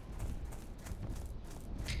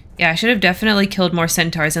 Yeah, I should have definitely killed more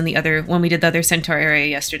centaurs in the other when we did the other centaur area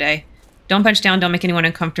yesterday. Don't punch down, don't make anyone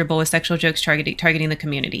uncomfortable with sexual jokes targeting the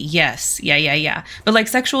community. Yes, yeah. But like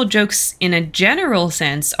sexual jokes in a general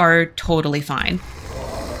sense are totally fine.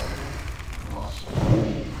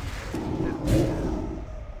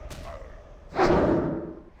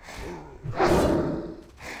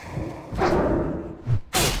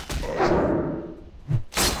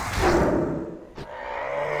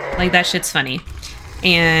 Like, that shit's funny.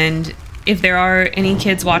 And if there are any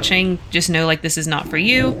kids watching, just know, like, this is not for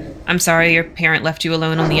you. I'm sorry your parent left you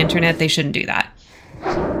alone on the internet. They shouldn't do that.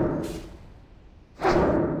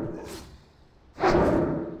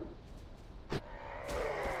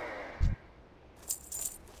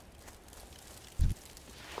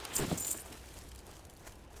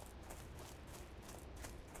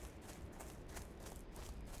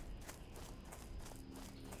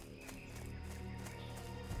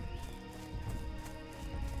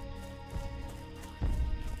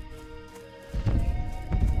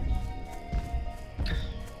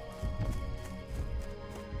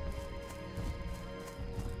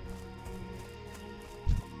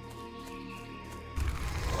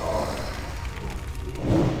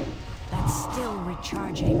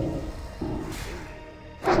 Charging.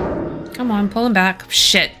 Come on, pull him back.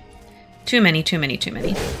 Shit. Too many.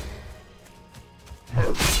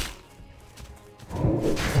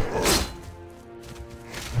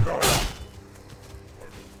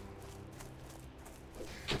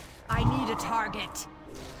 I need a target.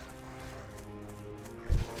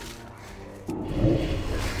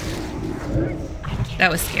 That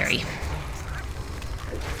was scary.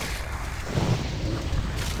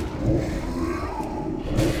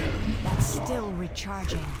 Still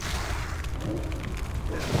recharging.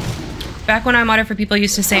 Back when I modded for people,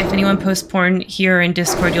 used to say if anyone posts porn here in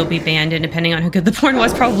Discord, you'll be banned, and depending on how good the porn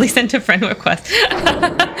was, probably sent a friend request.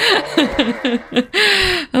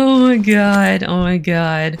 Oh my god.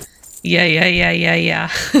 Yeah.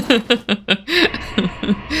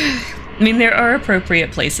 I mean, there are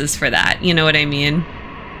appropriate places for that, you know what I mean?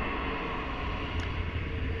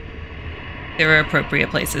 There are appropriate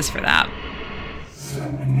places for that.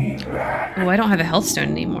 Oh, I don't have a health stone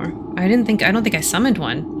anymore. I don't think I summoned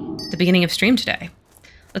one at the beginning of stream today.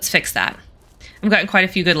 Let's fix that. I've gotten quite a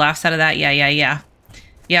few good laughs out of that. Yeah.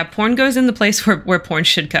 Yeah, porn goes in the place where porn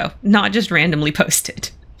should go, not just randomly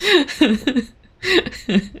posted. Because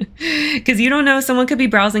you don't know, someone could be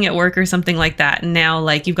browsing at work or something like that, and now,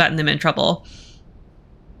 like, you've gotten them in trouble.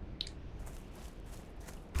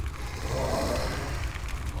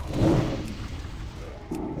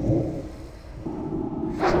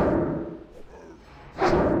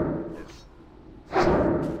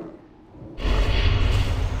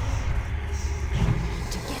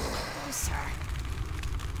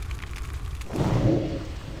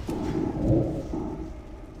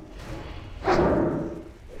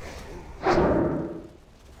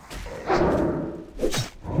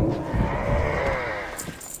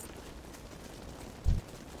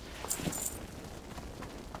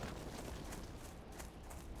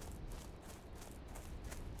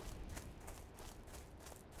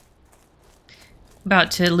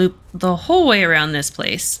 About to loop the whole way around this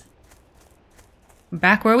place.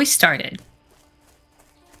 Back where we started.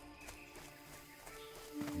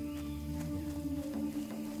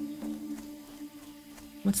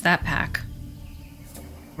 What's that pack?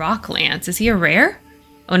 Rock Lance. Is he a rare?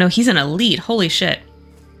 Oh no, he's an elite. Holy shit.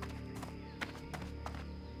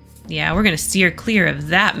 Yeah, we're gonna steer clear of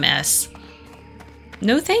that mess.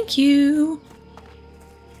 No thank you.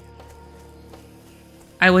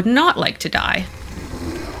 I would not like to die.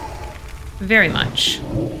 Very much.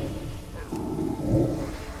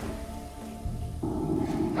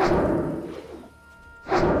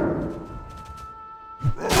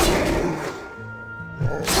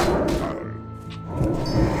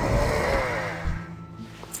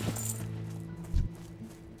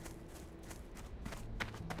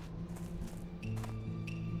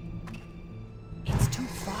 It's too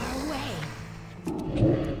far away.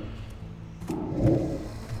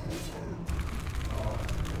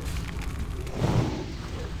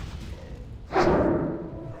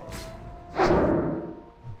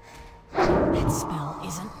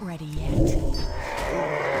 Ready yet.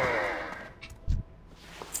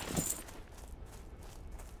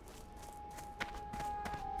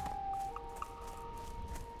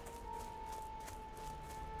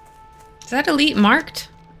 that elite marked?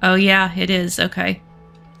 Oh yeah, it is. Okay.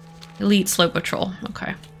 Elite slow patrol.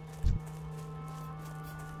 Okay.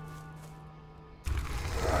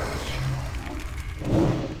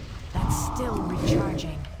 That's still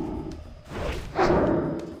recharging.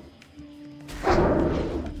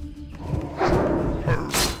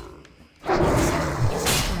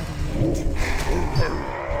 Isn't ready yet.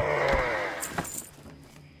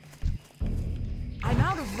 I'm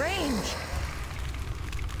out of range.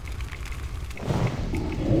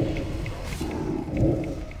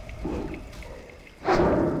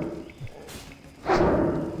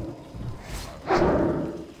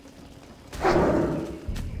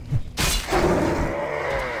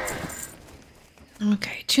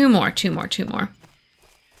 Okay, two more.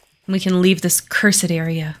 We can leave this cursed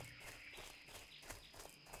area.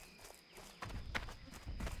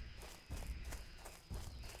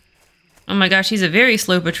 Oh my gosh, he's a very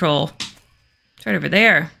slow patrol. It's right over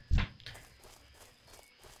there.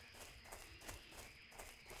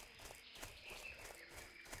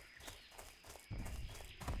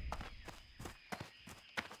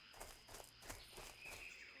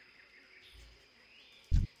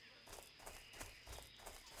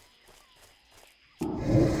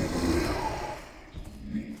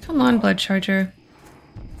 Come on, Blood Charger.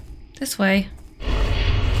 This way.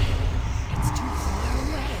 It's too far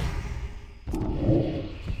away.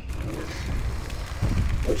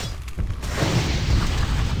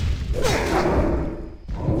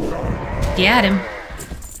 Get him.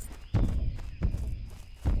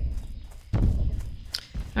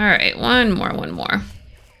 Alright, one more.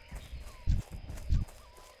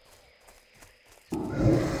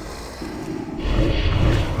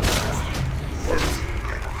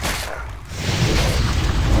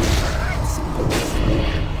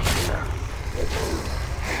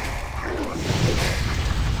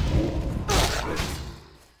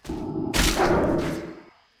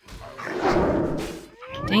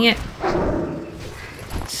 Dang it.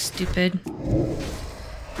 Stupid.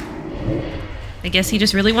 I guess he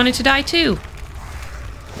just really wanted to die too.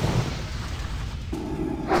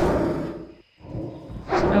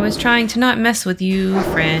 I was trying to not mess with you,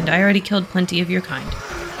 friend. I already killed plenty of your kind.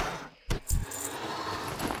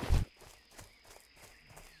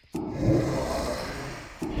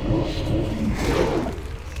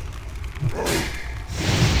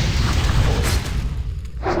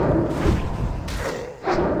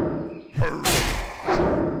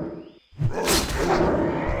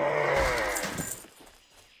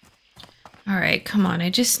 Alright, come on. I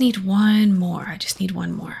just need one more.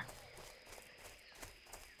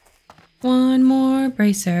 One more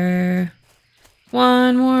bracer.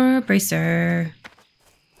 One more bracer.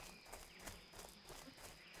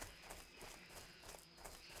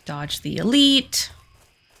 Dodge the elite.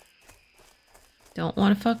 Don't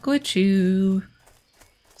want to fuck with you.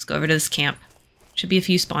 Let's go over to this camp. Should be a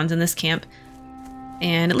few spawns in this camp.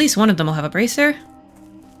 And at least one of them will have a bracer.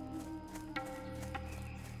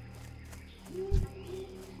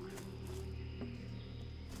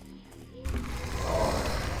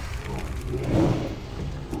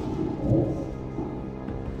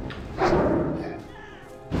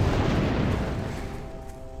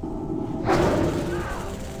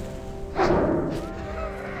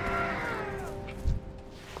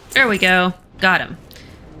 There we go. Got him.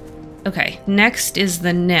 Okay, next is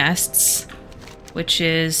the nests, which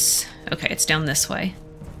is... okay, it's down this way.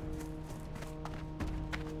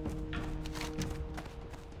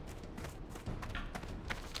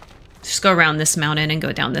 Just go around this mountain and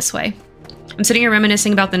go down this way. I'm sitting here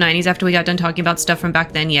reminiscing about the 90s after we got done talking about stuff from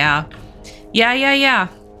back then. Yeah. I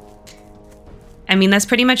mean, that's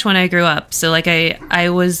pretty much when I grew up. So, like, I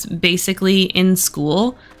was basically in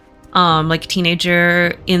school, like,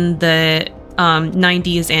 teenager in the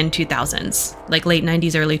 90s and 2000s. Like, late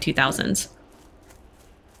 90s, early 2000s.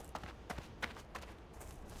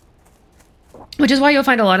 Which is why you'll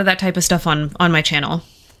find a lot of that type of stuff on my channel.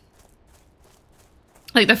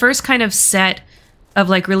 Like, the first kind of set of,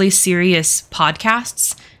 like, really serious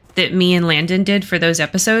podcasts that me and Landon did for those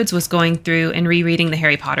episodes was going through and rereading the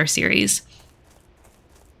Harry Potter series.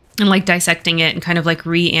 And, like, dissecting it and kind of, like,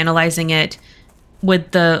 reanalyzing it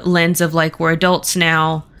with the lens of, like, we're adults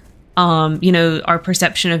now. You know, our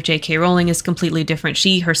perception of J.K. Rowling is completely different.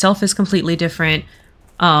 She herself is completely different.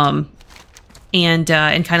 And kind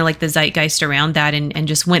of, like, the zeitgeist around that, and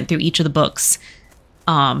just went through each of the books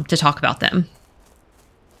to talk about them.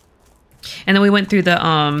 And then we went through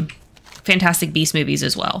the Fantastic Beasts movies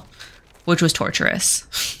as well, which was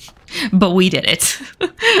torturous. But we did it.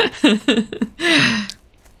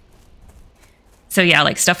 So yeah,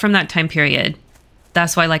 like, stuff from that time period.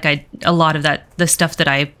 That's why, like, a lot of the stuff that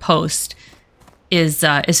I post is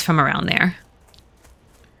from around there.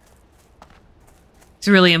 It's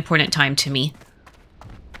a really important time to me.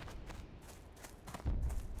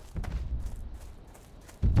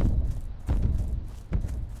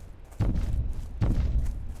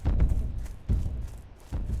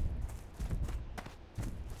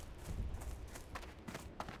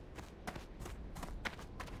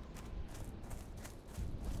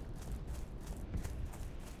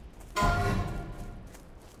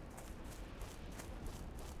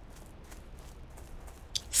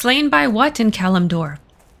 Slain by what in Kalimdor?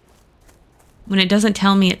 When it doesn't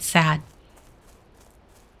tell me, it's sad.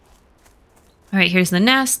 All right, here's the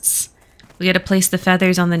nests. We got to place the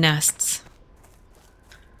feathers on the nests.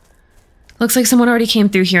 Looks like someone already came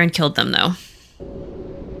through here and killed them, though.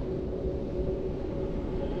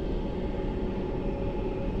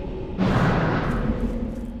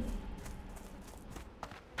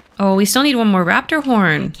 Oh, we still need one more raptor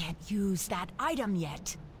horn. Can't use that item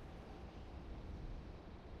yet.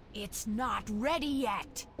 It's not ready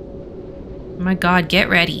yet. Oh my god, get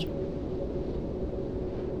ready.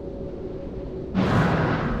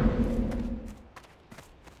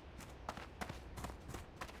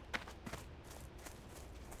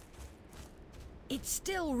 It's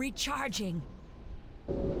still recharging.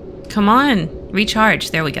 Come on,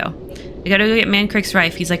 recharge. There we go. We gotta go get Mankrik's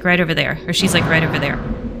Rife. He's like right over there. Or she's like right over there.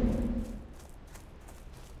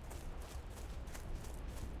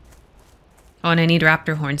 Oh, and I need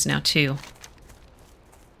raptor horns now, too.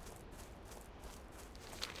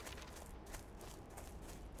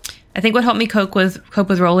 I think what helped me cope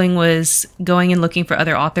with rolling was going and looking for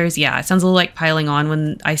other authors. Yeah, it sounds a little like piling on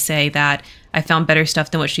when I say that I found better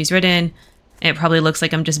stuff than what she's written. It probably looks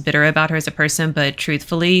like I'm just bitter about her as a person, but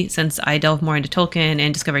truthfully, since I delved more into Tolkien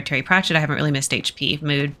and discovered Terry Pratchett, I haven't really missed HP.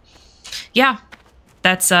 Mood. Yeah,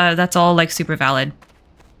 that's all like super valid.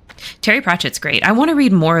 Terry Pratchett's great. I want to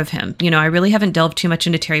read more of him. You know, I really haven't delved too much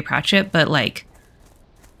into Terry Pratchett, but like,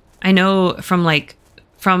 I know from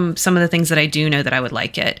some of the things that I do know that I would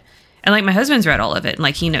like it. And like my husband's read all of it and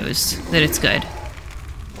like he knows that it's good.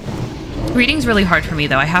 Reading's really hard for me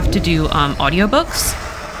though. I have to do audiobooks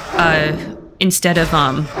instead of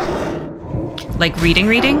like reading.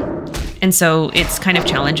 And so it's kind of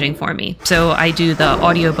challenging for me. So I do the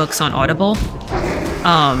audiobooks on Audible.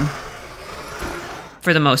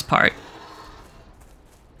 For the most part.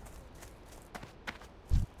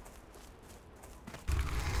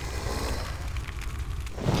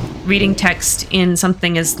 Reading text in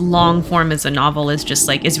something as long form as a novel is just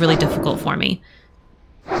like, is really difficult for me.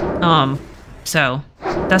 So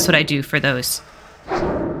that's what I do for those.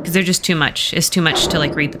 Because they're just too much. It's too much to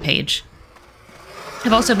like read the page.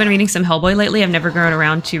 I've also been reading some Hellboy lately. I've never gone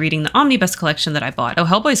around to reading the omnibus collection that I bought. Oh,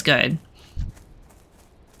 Hellboy's good.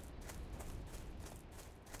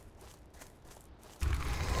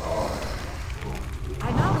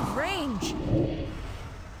 I'm out of range.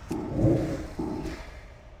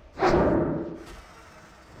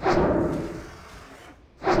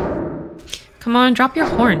 Come on, drop your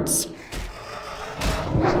horns.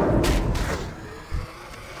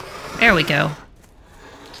 There we go.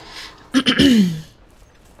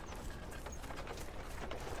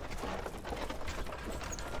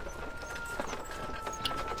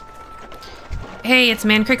 Hey, it's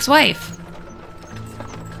Mankrik's wife.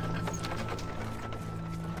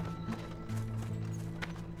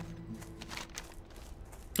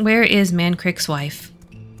 Where is Mankrik's wife?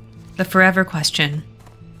 The forever question.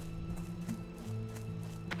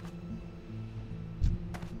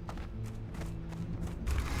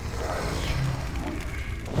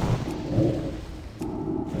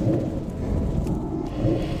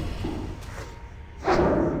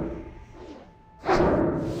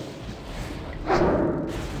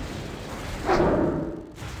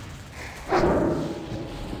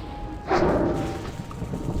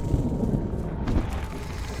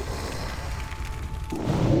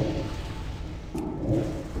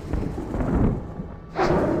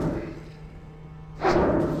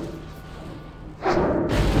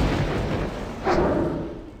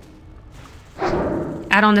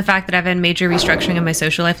 Add on the fact that I've had major restructuring in my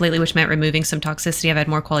social life lately, which meant removing some toxicity. I've had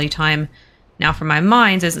more quality time now for my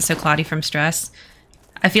mind as it's so cloudy from stress.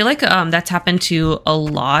 I feel like that's happened to a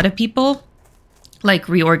lot of people, like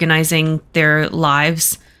reorganizing their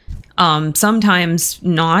lives. Sometimes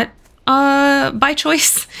not by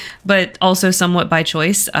choice, but also somewhat by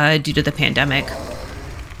choice due to the pandemic.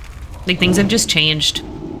 Like things have just changed.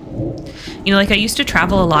 You know, like I used to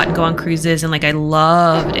travel a lot and go on cruises and like I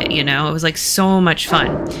loved it, you know? It was like so much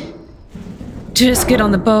fun to just get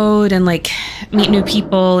on the boat and like meet new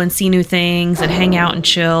people and see new things and hang out and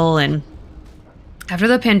chill. And after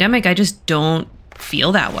the pandemic, I just don't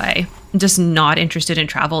feel that way. I'm just not interested in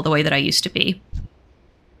travel the way that I used to be.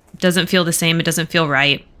 It doesn't feel the same. It doesn't feel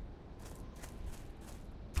right.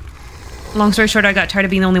 Long story short, I got tired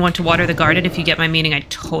of being the only one to water the garden. If you get my meaning, I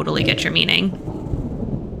totally get your meaning.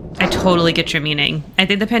 I totally get your meaning. I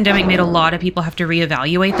think the pandemic made a lot of people have to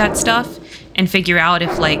reevaluate that stuff and figure out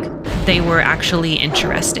if, like, they were actually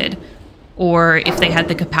interested or if they had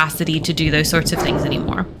the capacity to do those sorts of things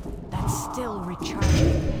anymore. That's still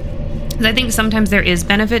recharging. I think sometimes there is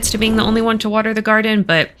benefits to being the only one to water the garden,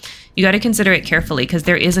 but you got to consider it carefully because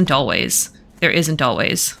there isn't always. There isn't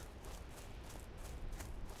always.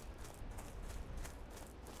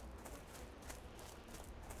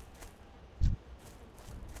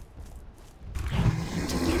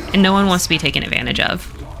 And no one wants to be taken advantage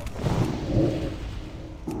of.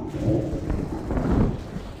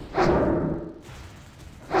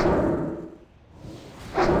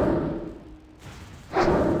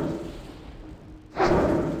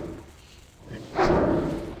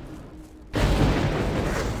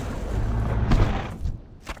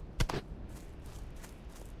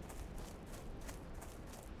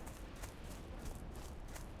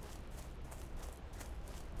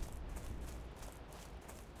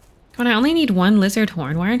 When I only need one lizard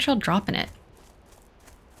horn, why aren't y'all dropping it?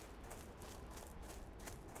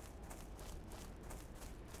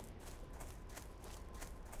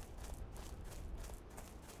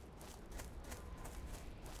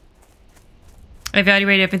 I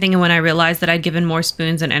evaluated everything, and when I realized that I'd given more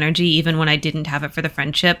spoons and energy even when I didn't have it for the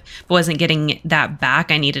friendship, but wasn't getting that back,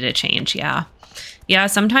 I needed a change. Yeah. Yeah,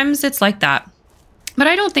 sometimes it's like that. But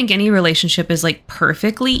I don't think any relationship is like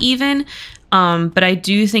perfectly even. But I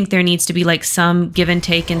do think there needs to be like some give and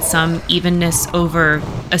take and some evenness over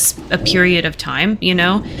a period of time, you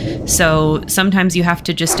know? So sometimes you have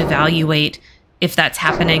to just evaluate if that's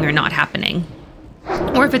happening or not happening.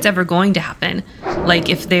 Or if it's ever going to happen. Like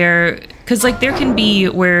if because like there can be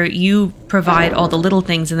where you provide all the little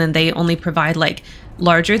things and then they only provide like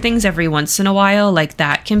larger things every once in a while. Like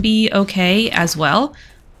that can be okay as well.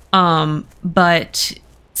 But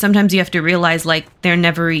sometimes you have to realize like they're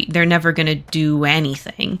never going to do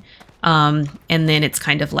anything. And then it's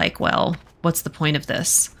kind of like, well, what's the point of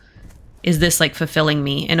this? Is this like fulfilling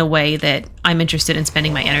me in a way that I'm interested in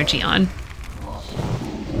spending my energy on?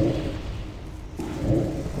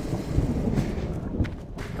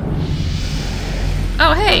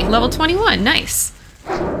 Oh, hey, level 21. Nice.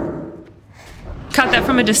 Got that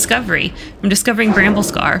from a discovery. I'm discovering Bramble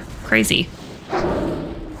Scar. Crazy.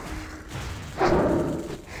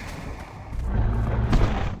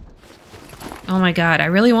 Oh my god, I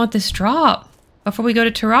really want this drop before we go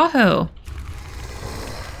to Taraho.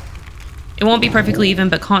 It won't be perfectly even,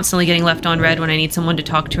 but constantly getting left on red when I need someone to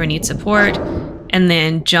talk to or need support. And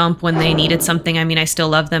then jump when they needed something. I mean, I still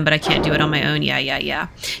love them, but I can't do it on my own. Yeah.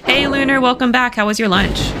 Hey, Lunar, welcome back. How was your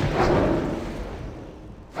lunch?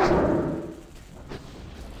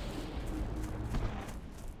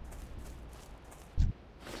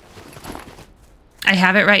 I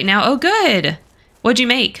have it right now. Oh, good. What'd you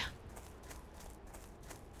make?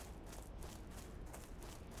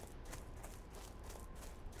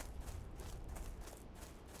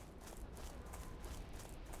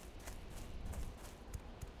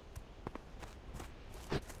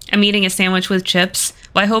 I'm eating a sandwich with chips.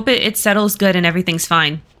 Well, I hope it settles good and everything's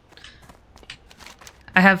fine.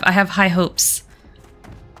 I have high hopes.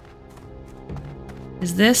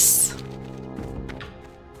 Is this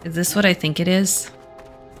what I think it is?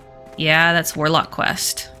 Yeah, that's Warlock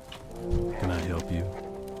Quest. Can I help you?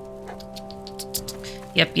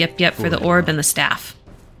 Yep, for the orb and the staff.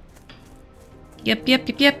 Yep.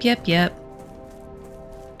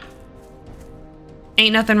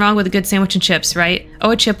 Ain't nothing wrong with a good sandwich and chips, right?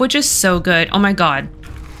 Oh, a chipwich is so good. Oh my god.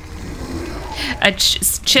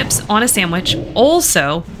 Chips on a sandwich.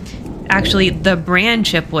 Also, actually, the brand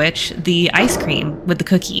chipwich, the ice cream with the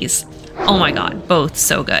cookies. Oh my god, both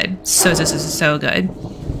so good. So good.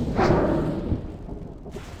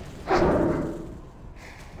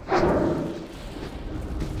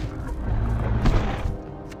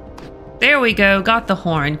 There we go. Got the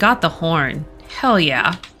horn. Hell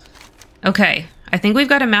yeah. Okay. I think we've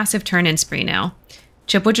got a massive turn-in spree now.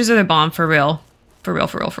 Chipwiches are the bomb for real. For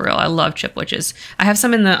real. I love chipwiches. I have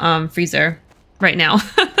some in the freezer right now.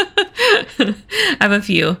 I have a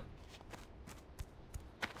few.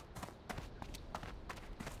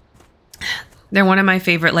 They're one of my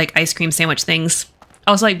favorite like ice cream sandwich things.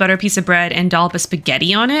 I also like butter piece of bread and dollop of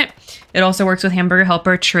spaghetti on it. It also works with hamburger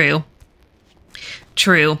helper. True.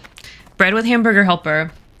 Bread with hamburger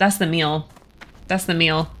helper. That's the meal.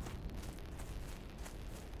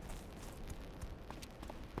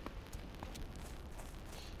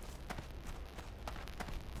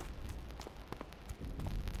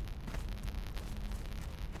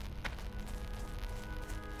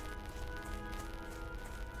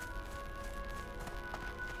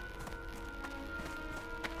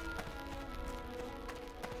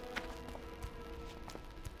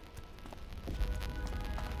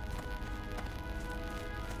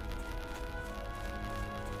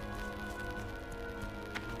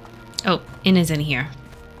 Inn is in here.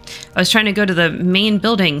 I was trying to go to the main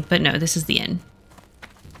building, but no, this is the inn.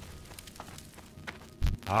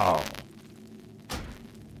 How?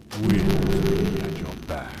 Wind at your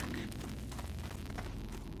back.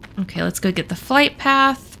 Okay, let's go get the flight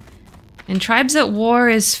path. And Tribes at War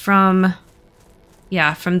is from...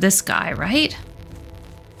 yeah, from this guy, right?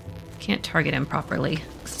 Can't target him properly.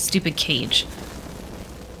 Stupid cage.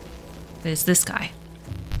 But it's this guy.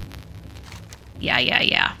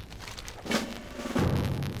 Yeah.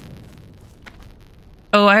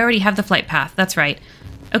 Oh, I already have the flight path. That's right.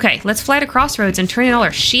 Okay, let's fly to Crossroads and turn in all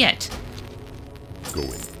our shit.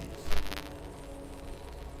 Going.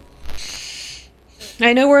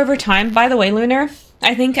 I know we're over time. By the way, Lunar,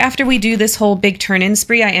 I think after we do this whole big turn-in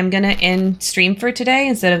spree, I am going to end stream for today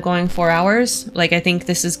instead of going 4 hours. Like, I think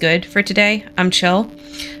this is good for today. I'm chill.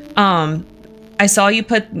 I saw you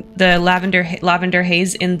put the Lavender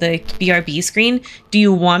Haze in the BRB screen. Do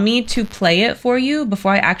you want me to play it for you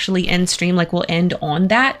before I actually end stream? Like, we'll end on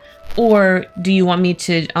that? Or do you want me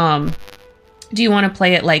to, do you want to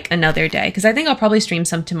play it, like, another day? Because I think I'll probably stream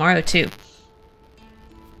some tomorrow, too.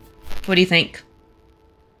 What do you think?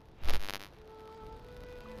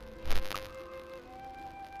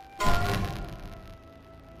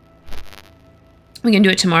 We can do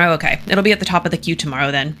it tomorrow? Okay. It'll be at the top of the queue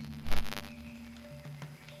tomorrow, then.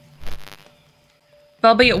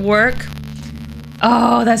 I'll be at work.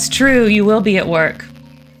 Oh, that's true. You will be at work.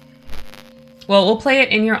 Well, we'll play it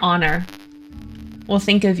in your honor. We'll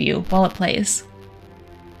think of you while it plays.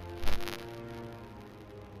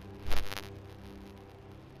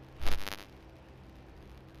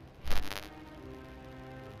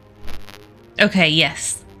 Okay,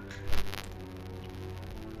 yes.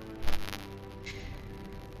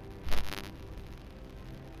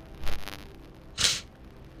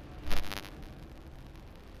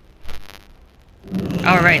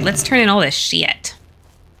 Alright, let's turn in all this shit.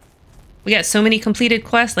 We got so many completed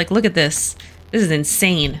quests. Like, look at this. This is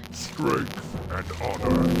insane. Strength and honor.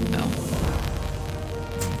 No.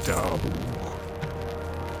 Down.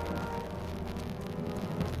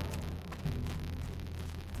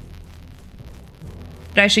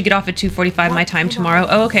 But I should get off at 2:45 my time tomorrow.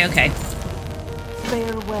 Oh, okay.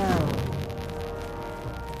 Farewell.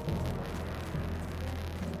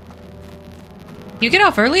 You get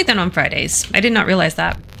off early then on Fridays. I did not realize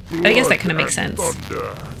that. But I guess that kind of makes sense.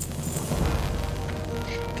 Thunder.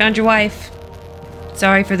 Found your wife.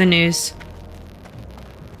 Sorry for the news.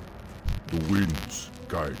 The winds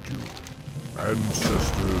guide you.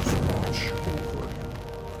 Ancestors watch over you.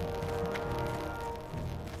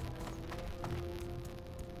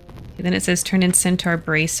 Okay, then it says turn in Centaur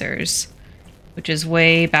Bracers, which is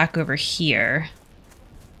way back over here.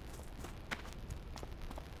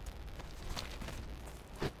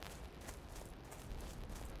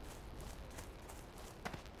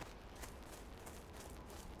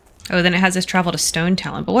 Oh, then it has us travel to Stone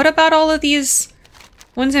Talon. But what about all of these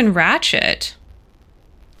ones in Ratchet?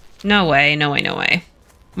 No way.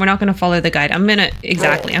 We're not going to follow the guide. I'm going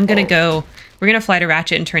to go... We're going to fly to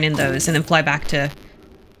Ratchet and turn in those, and then fly back to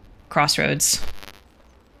Crossroads.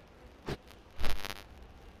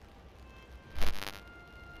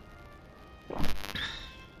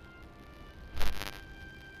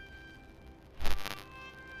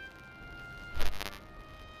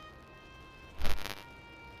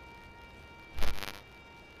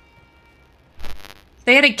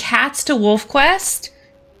 They added cats to Wolf Quest?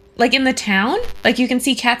 Like in the town? Like you can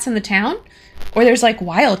see cats in the town? Or there's like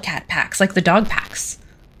wild cat packs, like the dog packs.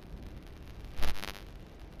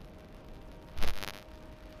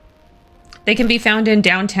 They can be found in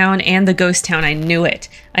downtown and the ghost town. I knew it.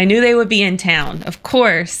 I knew they would be in town. Of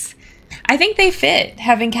course. I think they fit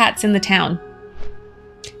having cats in the town.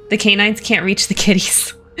 The canines can't reach the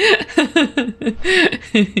kitties.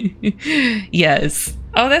 Yes.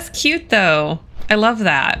 Oh, that's cute though. I love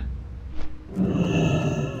that.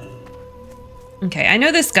 Okay, I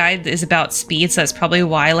know this guide is about speed, so that's probably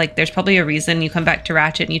why, like, there's probably a reason you come back to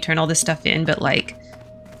Ratchet and you turn all this stuff in, but, like,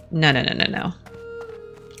 no.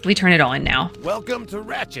 We turn it all in now. Welcome to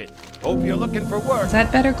Ratchet. Hope you're looking for work. Is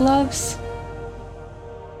that better gloves?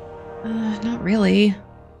 Not really.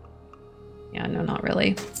 Yeah, no, not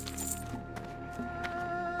really.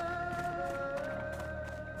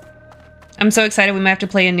 I'm so excited we might have to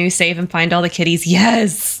play a new save and find all the kitties.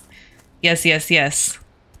 Yes! Yes.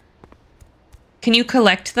 Can you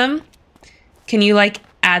collect them? Can you, like,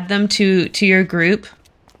 add them to your group?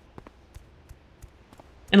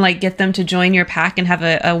 And, like, get them to join your pack and have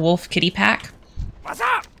a wolf kitty pack? What's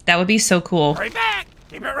up? That would be so cool. Hurry back.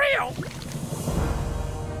 Keep it real.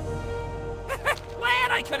 Glad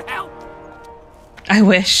I could help. I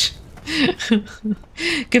wish.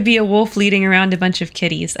 Could be a wolf leading around a bunch of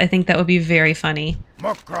kitties. I think that would be very funny.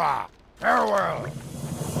 Mukra, farewell.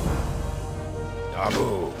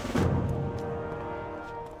 Abu.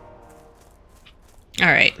 All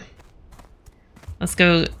right. Let's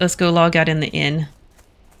go log out in the inn.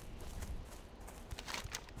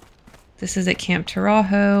 This is at Camp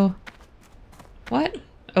Tarajo. What?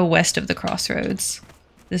 Oh, west of the crossroads.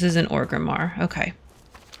 This is in Orgrimmar. Okay.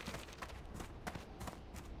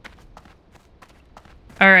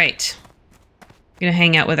 All right. Gonna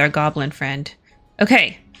hang out with our goblin friend.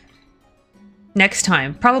 Okay. Next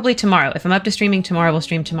time, probably tomorrow. If I'm up to streaming tomorrow, we'll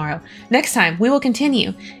stream tomorrow. Next time, we will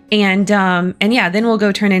continue. And yeah, then we'll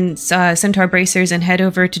go turn in Centaur Bracers and head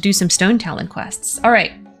over to do some Stone Talon quests. All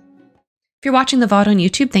right. If you're watching the VOD on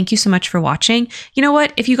YouTube, thank you so much for watching. You know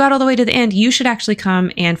what? If you got all the way to the end, you should actually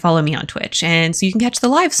come and follow me on Twitch. And so you can catch the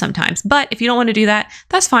live sometimes. But if you don't want to do that,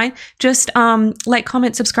 that's fine. Just like,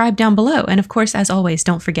 comment, subscribe down below. And of course, as always,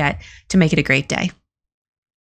 don't forget to make it a great day.